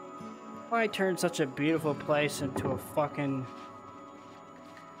 Why turn such a beautiful place into a fucking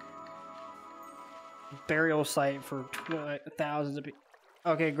burial site for thousands of people?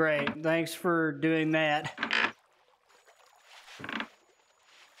 Okay, great. Thanks for doing that.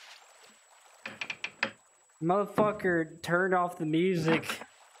 Motherfucker turned off the music.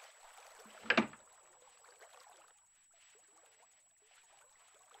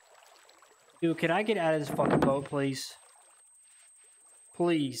 Dude, can I get out of this fucking boat, please?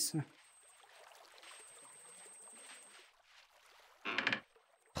 Please.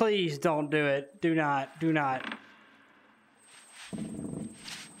 Please don't do it. Do not. Do not.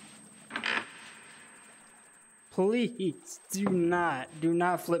 Please do not. Do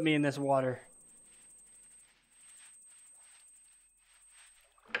not flip me in this water.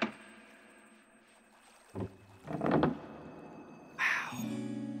 Wow.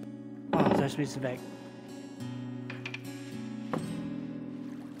 Oh, there's me some back.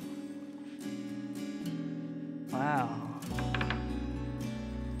 Wow.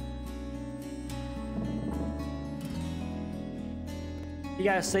 You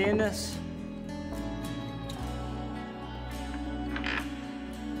guys seeing this?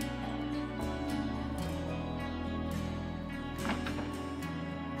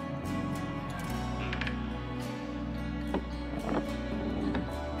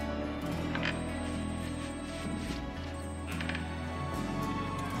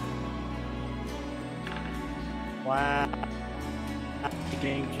 Wow.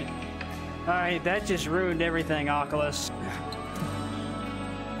 Alright, that just ruined everything, Oculus.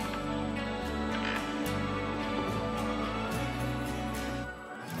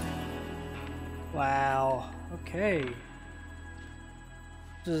 Wow. Okay.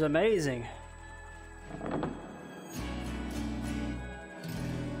 This is amazing.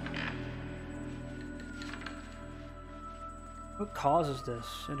 What causes this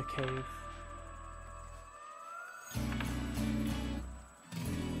in a cave?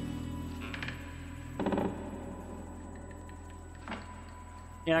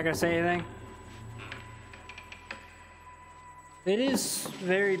 You're not gonna say anything? It is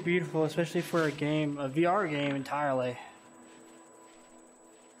very beautiful, especially for a game, a VR game entirely.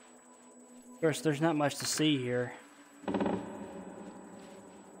 Of course, there's not much to see here.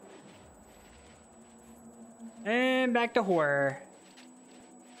 And back to horror.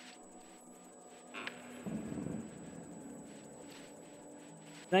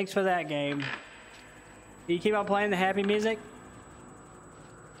 Thanks for that game. Can you keep on playing the happy music?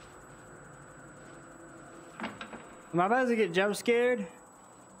 Am I about to get jump scared?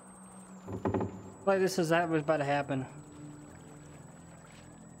 Like this is that was about to happen.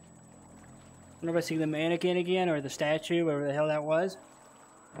 Nobody see the mannequin again or the statue, whatever the hell that was?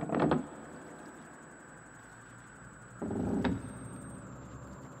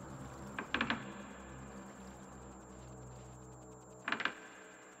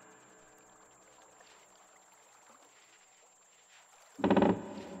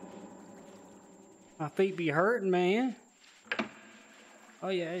 My feet be hurting, man. Oh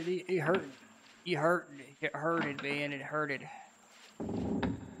yeah, it hurt. It hurted, man. It hurted.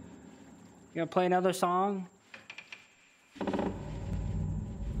 You gonna play another song?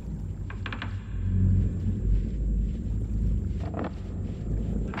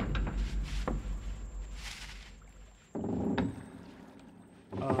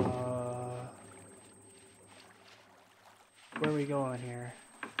 we going here?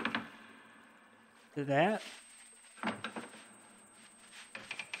 To that?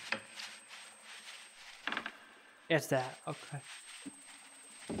 It's that. Okay.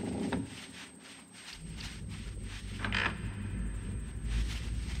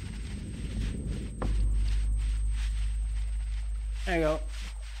 There you go.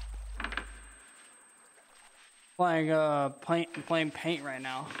 Playing paint right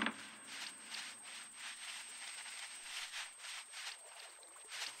now.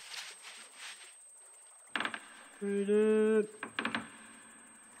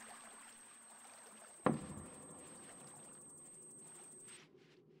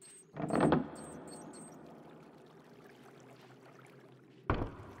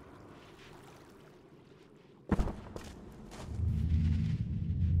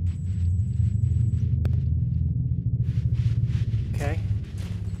 Okay.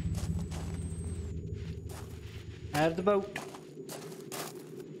 Out of the boat.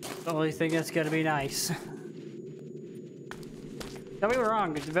 The only thing that's gonna be nice. Don't get me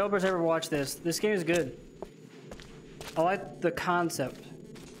wrong, if developers ever watch this, this game is good. I like the concept.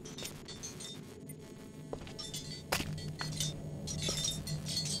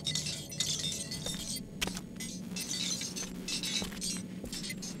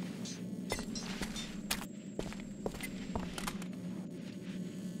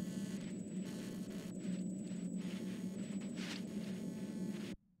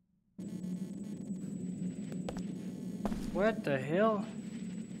 What the hell?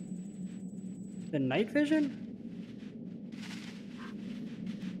 The night vision?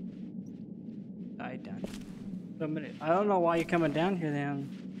 Died down. Somebody, I don't know why you're coming down here then.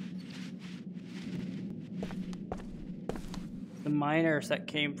 The miners that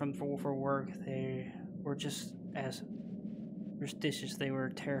came from for work, they were just as superstitious. They were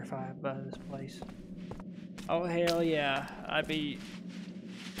terrified by this place. Oh hell yeah! I'd be,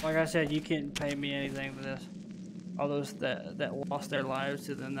 like I said, you can't pay me anything for this. All those that lost their lives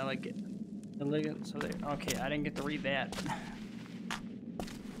to them, that like get the ligand. So they okay. I didn't get to read that.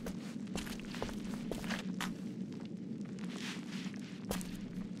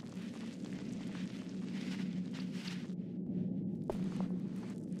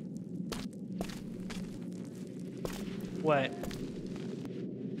 What?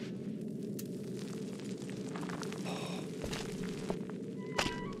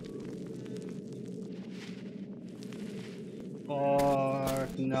 Oh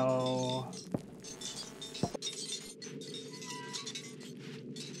no.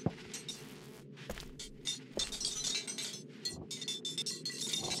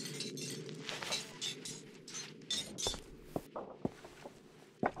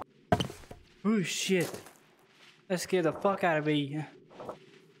 Oh shit. That scared the fuck out of me.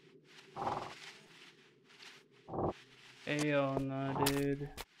 Hell no, dude.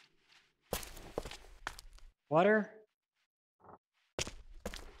 Water?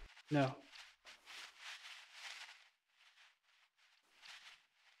 No.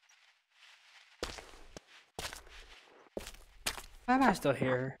 Why am I still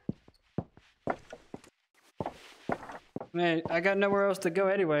here? Man, I got nowhere else to go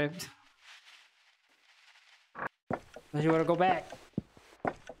anyway. Unless you want to go back.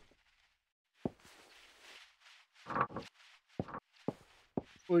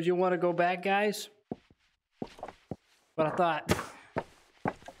 Would you want to go back, guys? What I thought.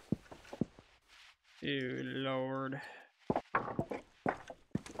 Dear Lord.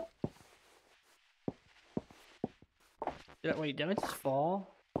 Wait, did I just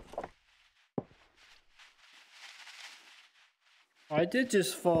fall? Oh, I did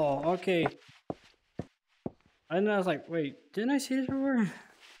just fall. Okay. And I was like, wait, didn't I see this before?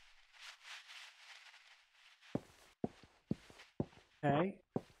 Okay.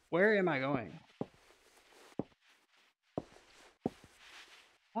 Where am I going?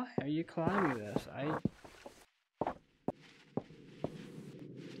 Why are you climbing this?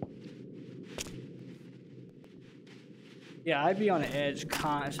 Yeah, I'd be on the edge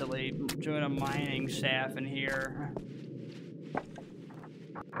constantly doing a mining shaft in here.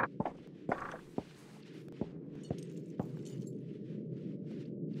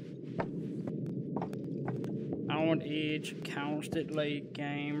 On edge constantly,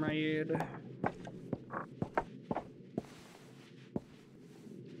 game red.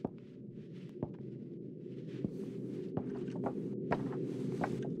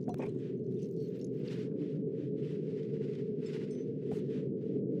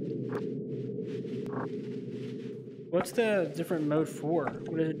 What's the different mode for?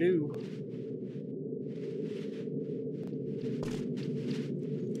 What does it do?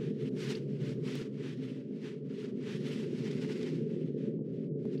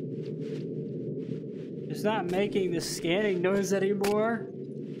 It's not making the scanning noise anymore.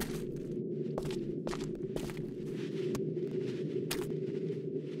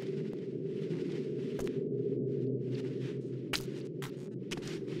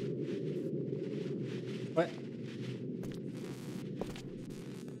 What?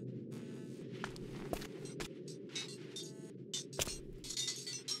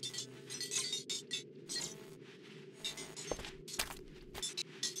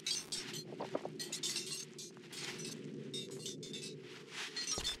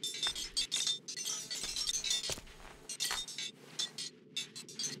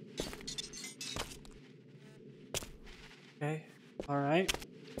 Okay, alright.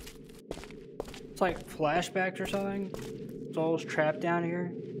 It's like flashbacks or something. Soul's trapped down here.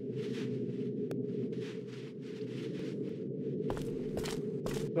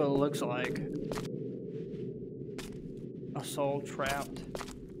 What it looks like. A soul trapped.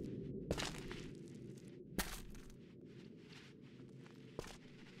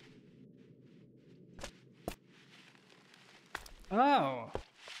 Oh!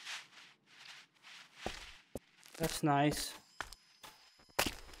 That's nice.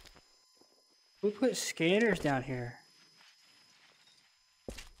 We put scanners down here.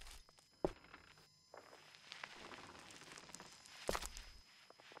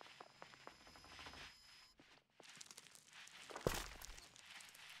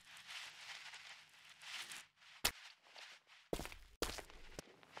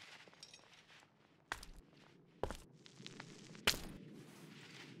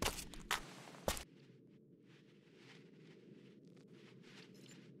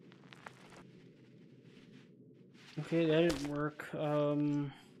 Okay, that didn't work.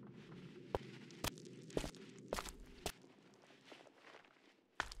 Did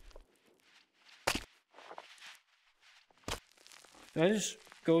I just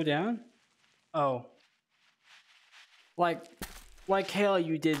go down? Oh. Like hell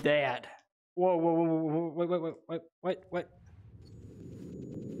you did that. Whoa, whoa, whoa, whoa, wait, what?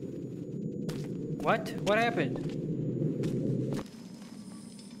 What? What happened?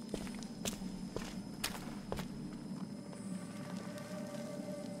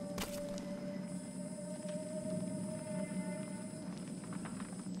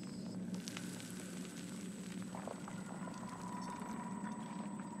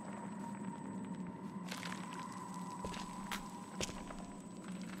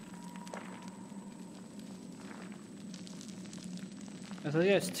 I think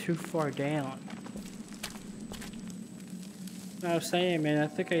that's too far down. I was saying, man, I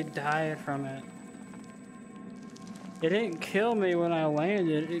think I died from it. It didn't kill me when I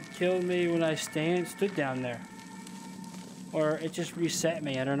landed, it killed me when I stood down there. Or it just reset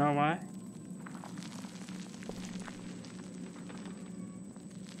me, I don't know why.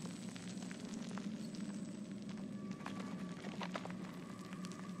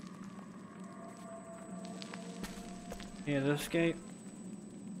 Yeah, this game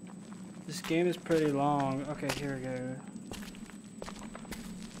is pretty long. Okay, here we go.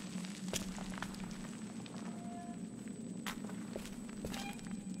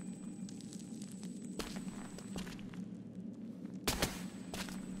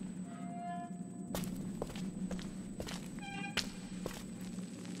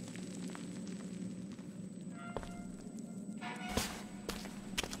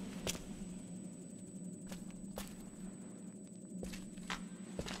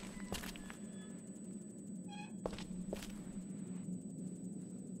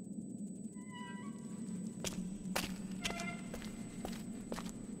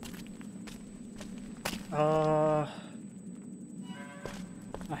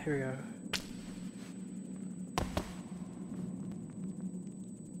 Here we go.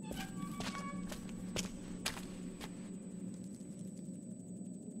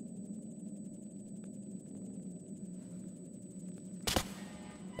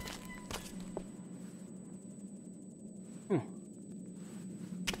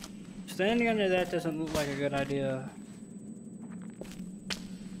 Standing under that doesn't look like a good idea.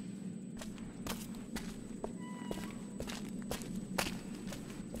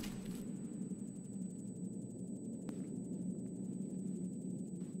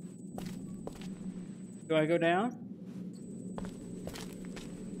 Do I go down?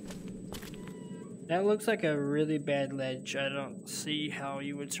 That looks like a really bad ledge. I don't see how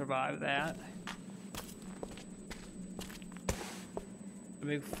you would survive that. A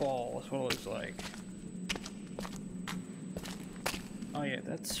big fall, that's what it looks like. Oh yeah,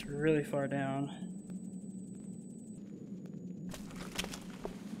 that's really far down.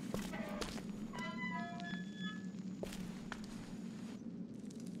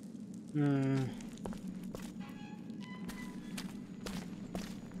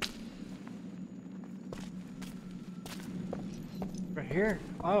 Here?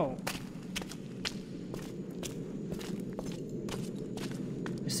 Oh.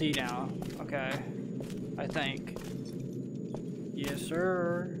 I see now. Okay. I think. Yes,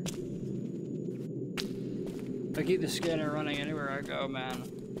 sir. I keep the scanner running anywhere I go, man.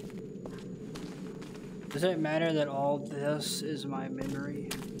 Does it matter that all this is my memory?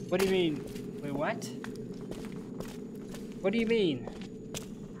 What do you mean? Wait, what? What do you mean?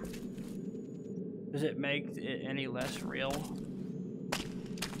 Does it make it any less real?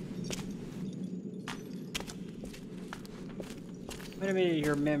 What do you mean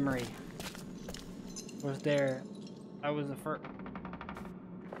your memory was there? I was the first.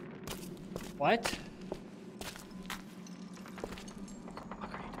 What?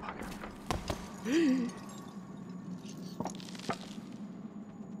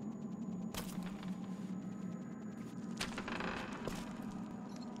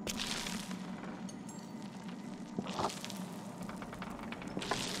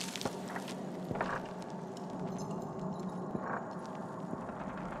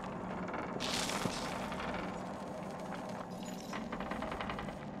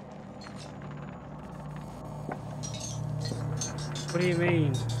 What do you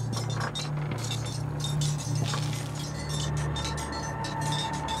mean?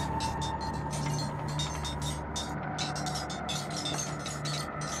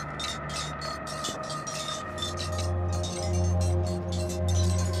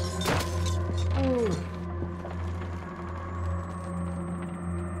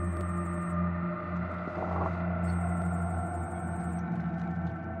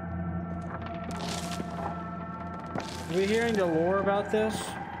 Are we hearing the lore about this?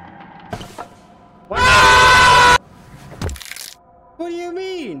 What? What do you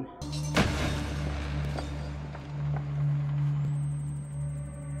mean?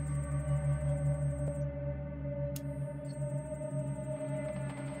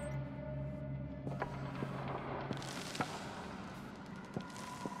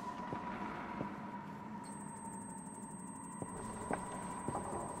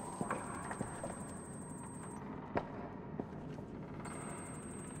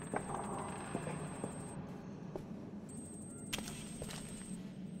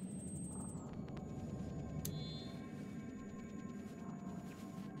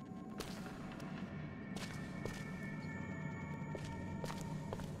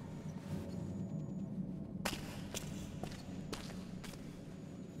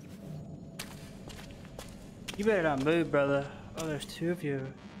 You better not move, brother. Oh, there's two of you.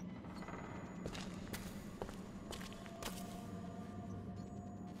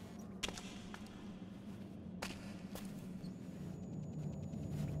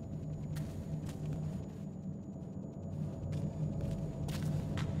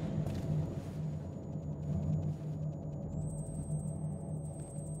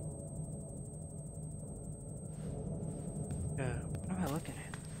 What am I looking at?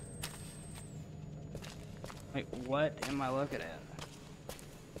 Like, what am I looking at?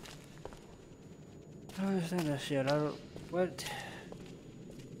 I don't understand this shit. What?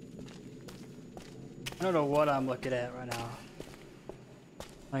 I don't know what I'm looking at right now.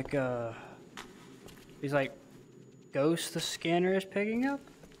 Like, these, like, ghosts the scanner is picking up?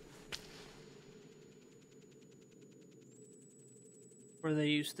 Where they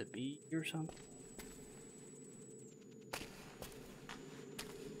used to be or something?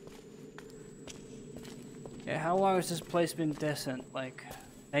 Yeah, how long has this place been decent? Like,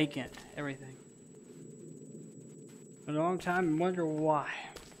 vacant, everything? A long time, I wonder why.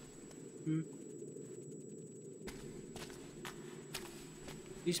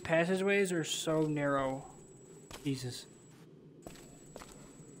 These passageways are so narrow. Jesus.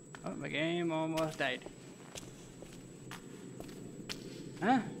 Oh, the game almost died.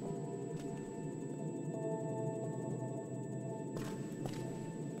 Huh?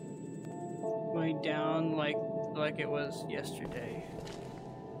 Going down like it was yesterday.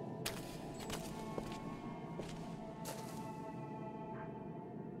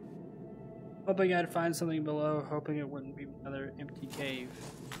 Hoping I'd find something below, hoping it wouldn't be another empty cave.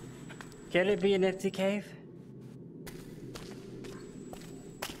 Can it be an empty cave?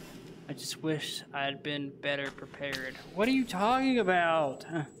 I just wish I'd been better prepared. What are you talking about?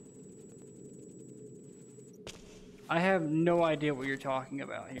 Huh? I have no idea what you're talking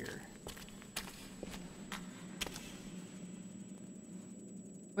about here.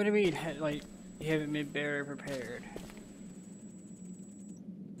 What do you mean, like, you haven't been better prepared?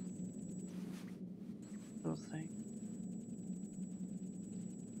 Little thing.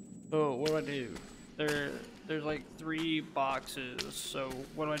 Oh, what do I do? There's like 3 boxes, so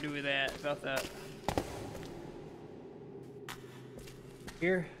what do I do with that, about that?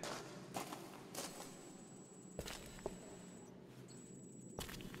 Here.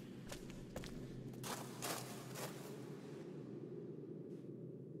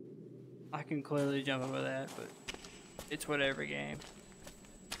 I can clearly jump over that, but it's whatever game.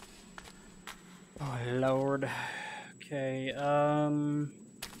 Oh Lord. Okay,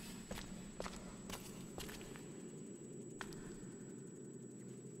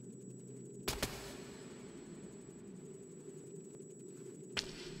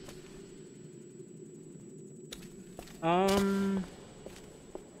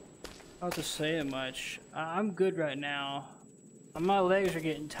 I'll just say it much. I'm good right now. My legs are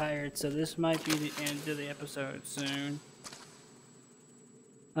getting tired, so this might be the end of the episode soon.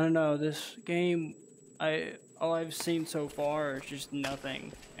 I don't know, this game, all I've seen so far is just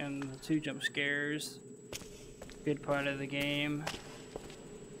nothing, and the 2 jump scares, good part of the game.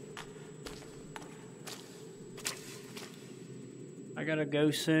 I gotta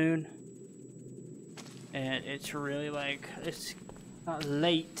go soon, and it's really like, it's not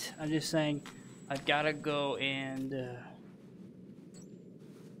late, I'm just saying I gotta go and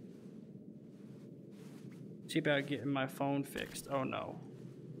see about getting my phone fixed. Oh no.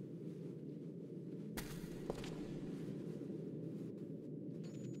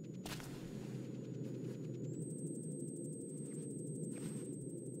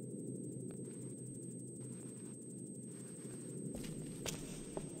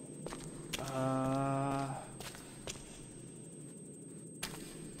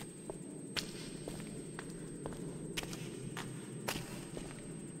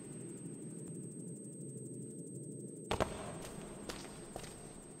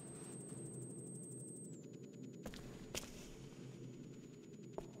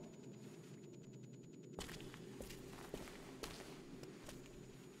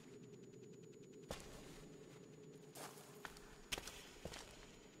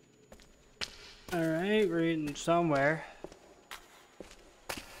 Alright, reading somewhere.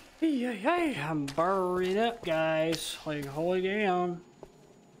 Hey, I'm buried up, guys. Like, holy damn.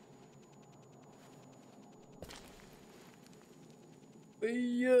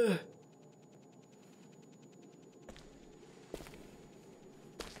 Yeah.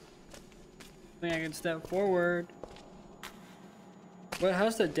 I think I can step forward. What?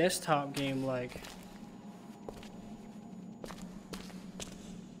 How's the desktop game like?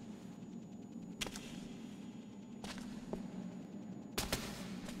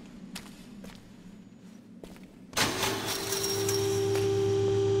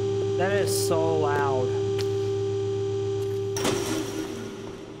 That is so loud.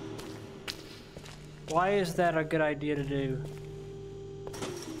 Why is that a good idea to do?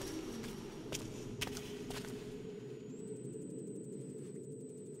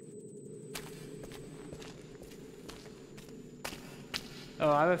 Oh,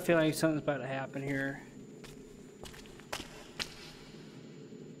 I have a feeling something's about to happen here.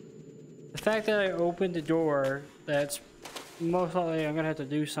 The fact that I opened the door, that's most likely I'm gonna have to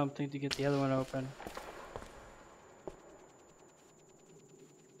do something to get the other one open.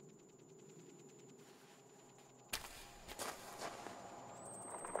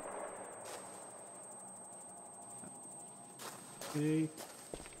 Okay.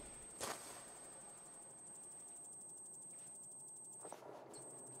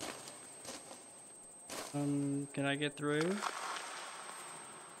 Can I get through?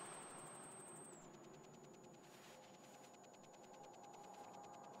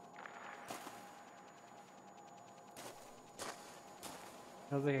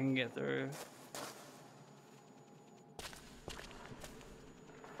 I don't think I can get through.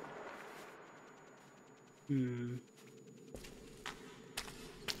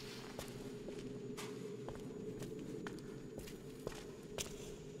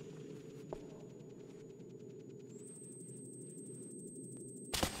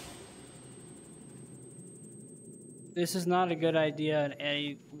 This is not a good idea in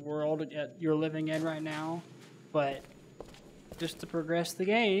any world you're living in right now, but just to progress the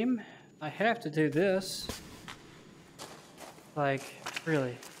game, I have to do this. Like,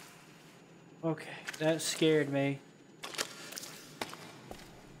 really? Okay, that scared me.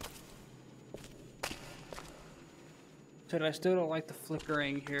 But I still don't like the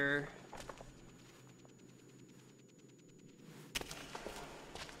flickering here.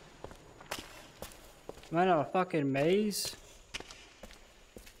 Am I in a fucking maze?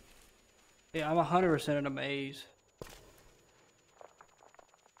 Yeah, I'm 100% in a maze.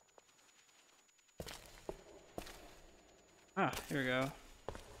 Ah, here we go.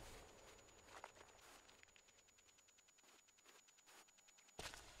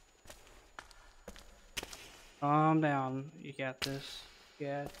 Calm down, you got this.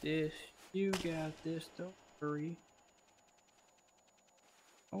 Got this. You got this. Don't worry.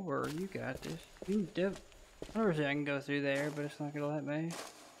 Don't worry, you got this. You I never say I can go through there, but it's not gonna let me.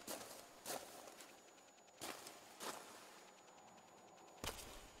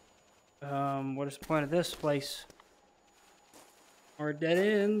 What is the point of this place? Or dead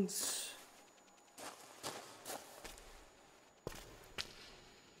ends?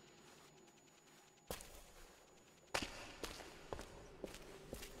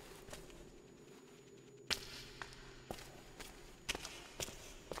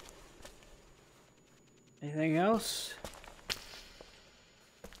 Anything else?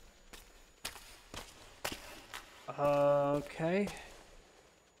 Okay.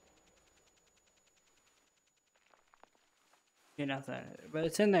 Yeah, nothing. But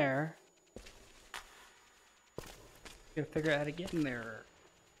it's in there. Gotta figure out how to get in there.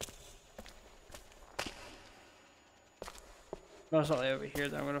 Most likely over here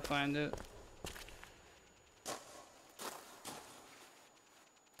that I'm gonna find it.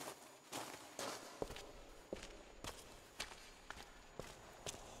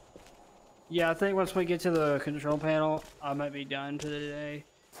 Yeah, I think once we get to the control panel, I might be done for the day.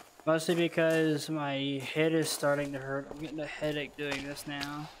 Mostly because my head is starting to hurt. I'm getting a headache doing this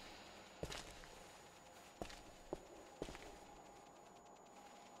now.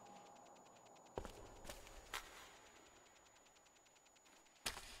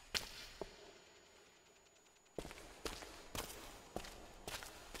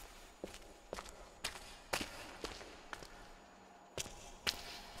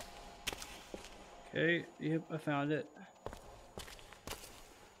 Okay, yep, I found it.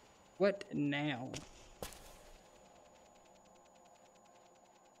 What now?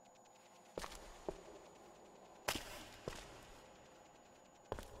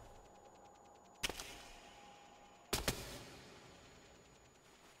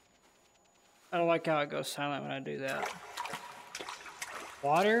 I don't like how it goes silent when I do that.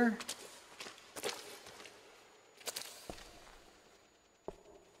 Water?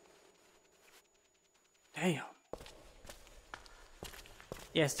 Damn.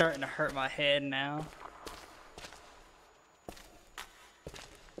 Yeah, it's starting to hurt my head now.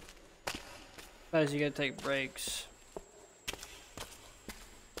 Guys, you gotta take breaks.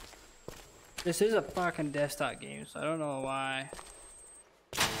 This is a fucking desktop game, so I don't know why.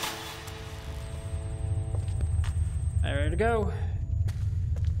 Alright, ready to go.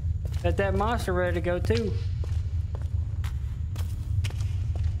 Got that monster ready to go too.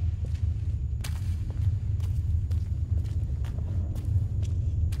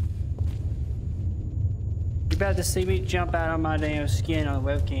 You about to see me jump out of my damn skin on the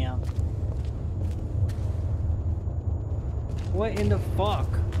webcam. What in the fuck?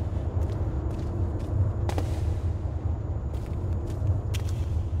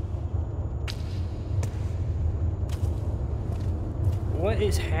 What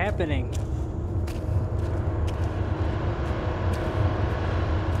is happening?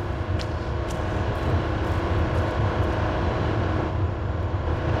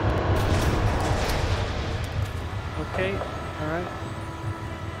 Okay, all right.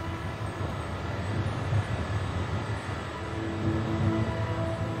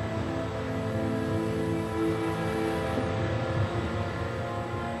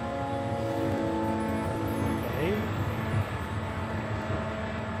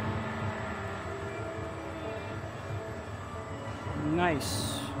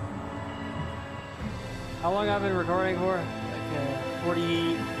 Nice. How long I've been recording for? Like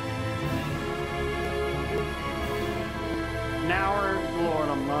 40 an hour. Lord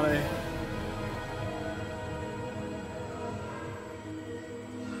almighty.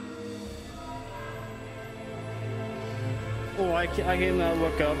 Oh, I cannot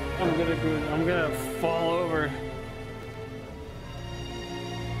look up. I'm gonna fall over.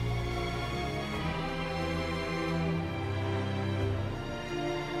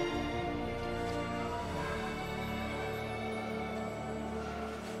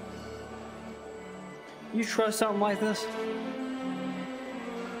 You trust something like this?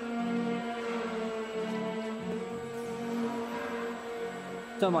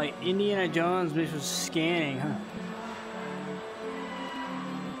 Something like Indiana Jones mixed with scanning, huh?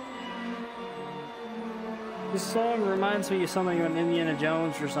 This song reminds me of something on Indiana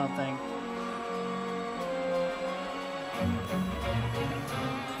Jones or something.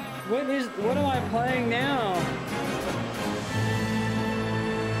 What am I playing now?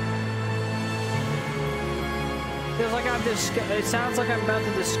 Feels like it sounds like I'm about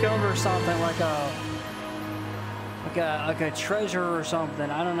to discover something like a treasure or something.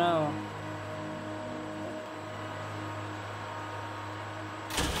 I don't know.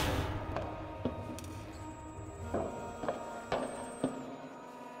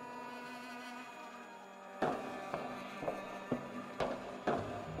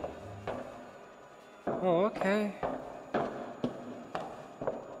 Oh, okay.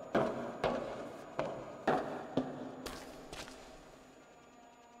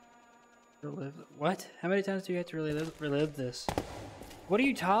 Relive what? How many times do you have to relive this? What are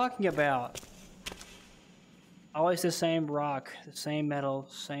you talking about? Always the same rock, the same metal,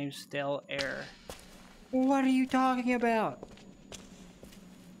 same stale air. What are you talking about?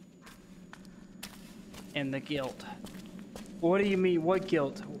 And the guilt. What do you mean? What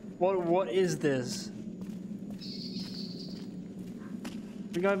guilt? What is this?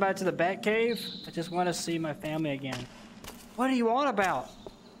 We're going back to the Bat Cave? I just want to see my family again. What are you on about?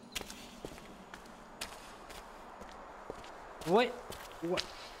 What?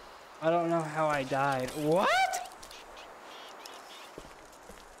 I don't know how I died. What?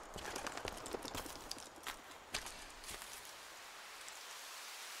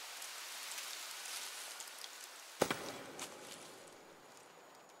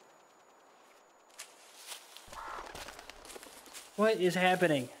 What is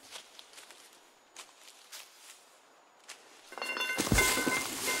happening?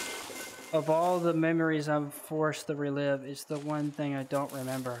 Of all the memories I'm forced to relive, it's the one thing I don't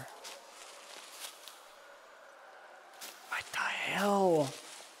remember. What the hell?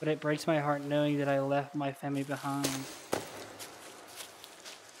 But it breaks my heart knowing that I left my family behind.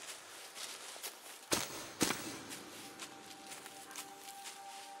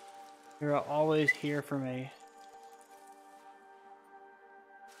 You're always here for me.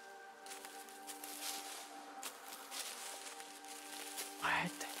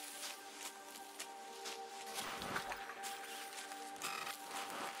 What?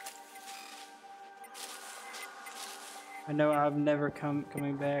 I know I'm never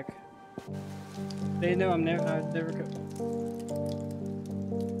coming back. They know I've never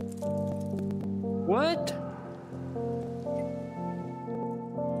What?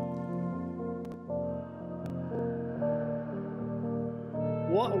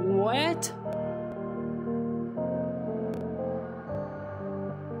 What?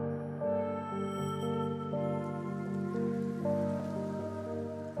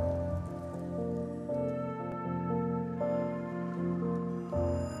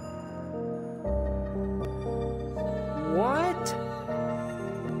 What?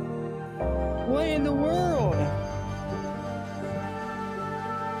 What in the world?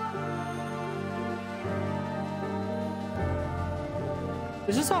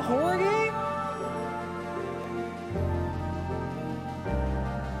 Is this a horror game?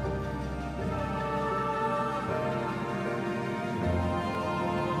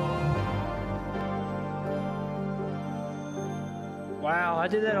 Wow, I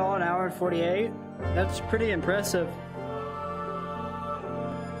did that all in 1 hour and 48. That's pretty impressive.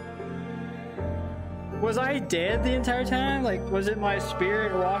 Was I dead the entire time? Like, was it my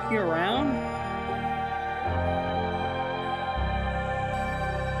spirit walking around?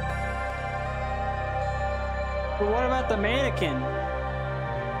 But what about the mannequin?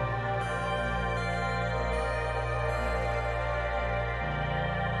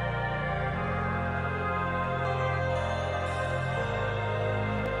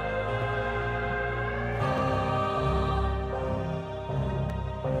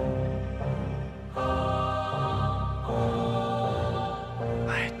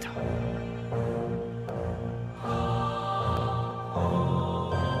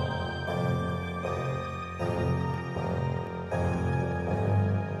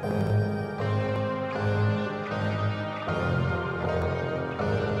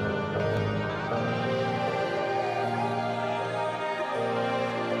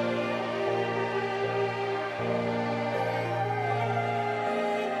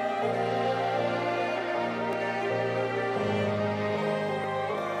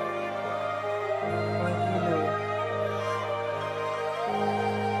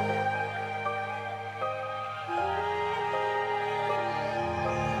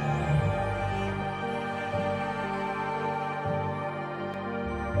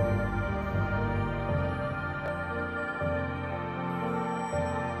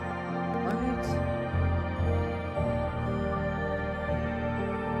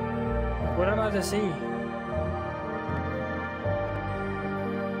 What am I to see?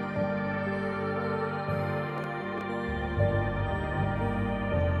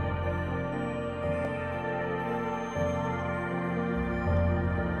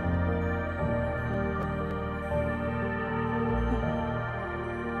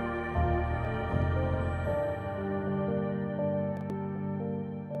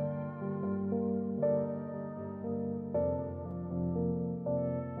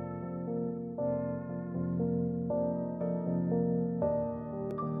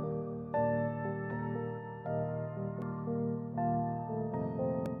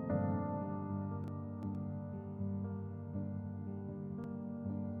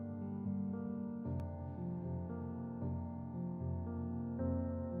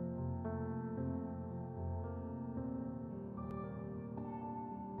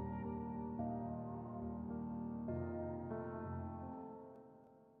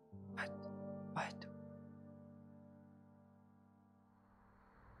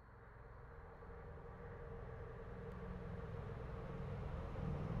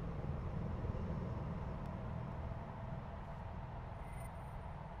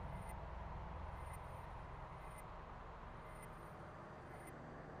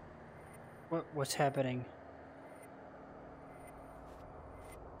 What's happening?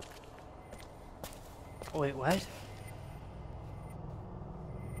 Wait, what?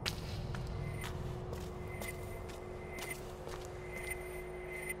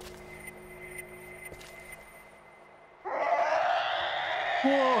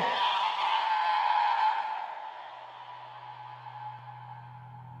 Whoa!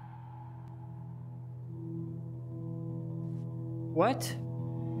 What?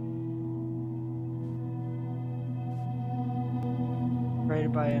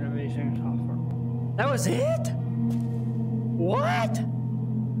 Created by innovation software. That was it? What?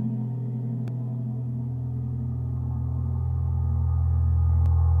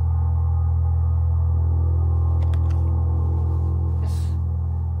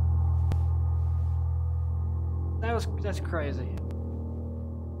 That's crazy.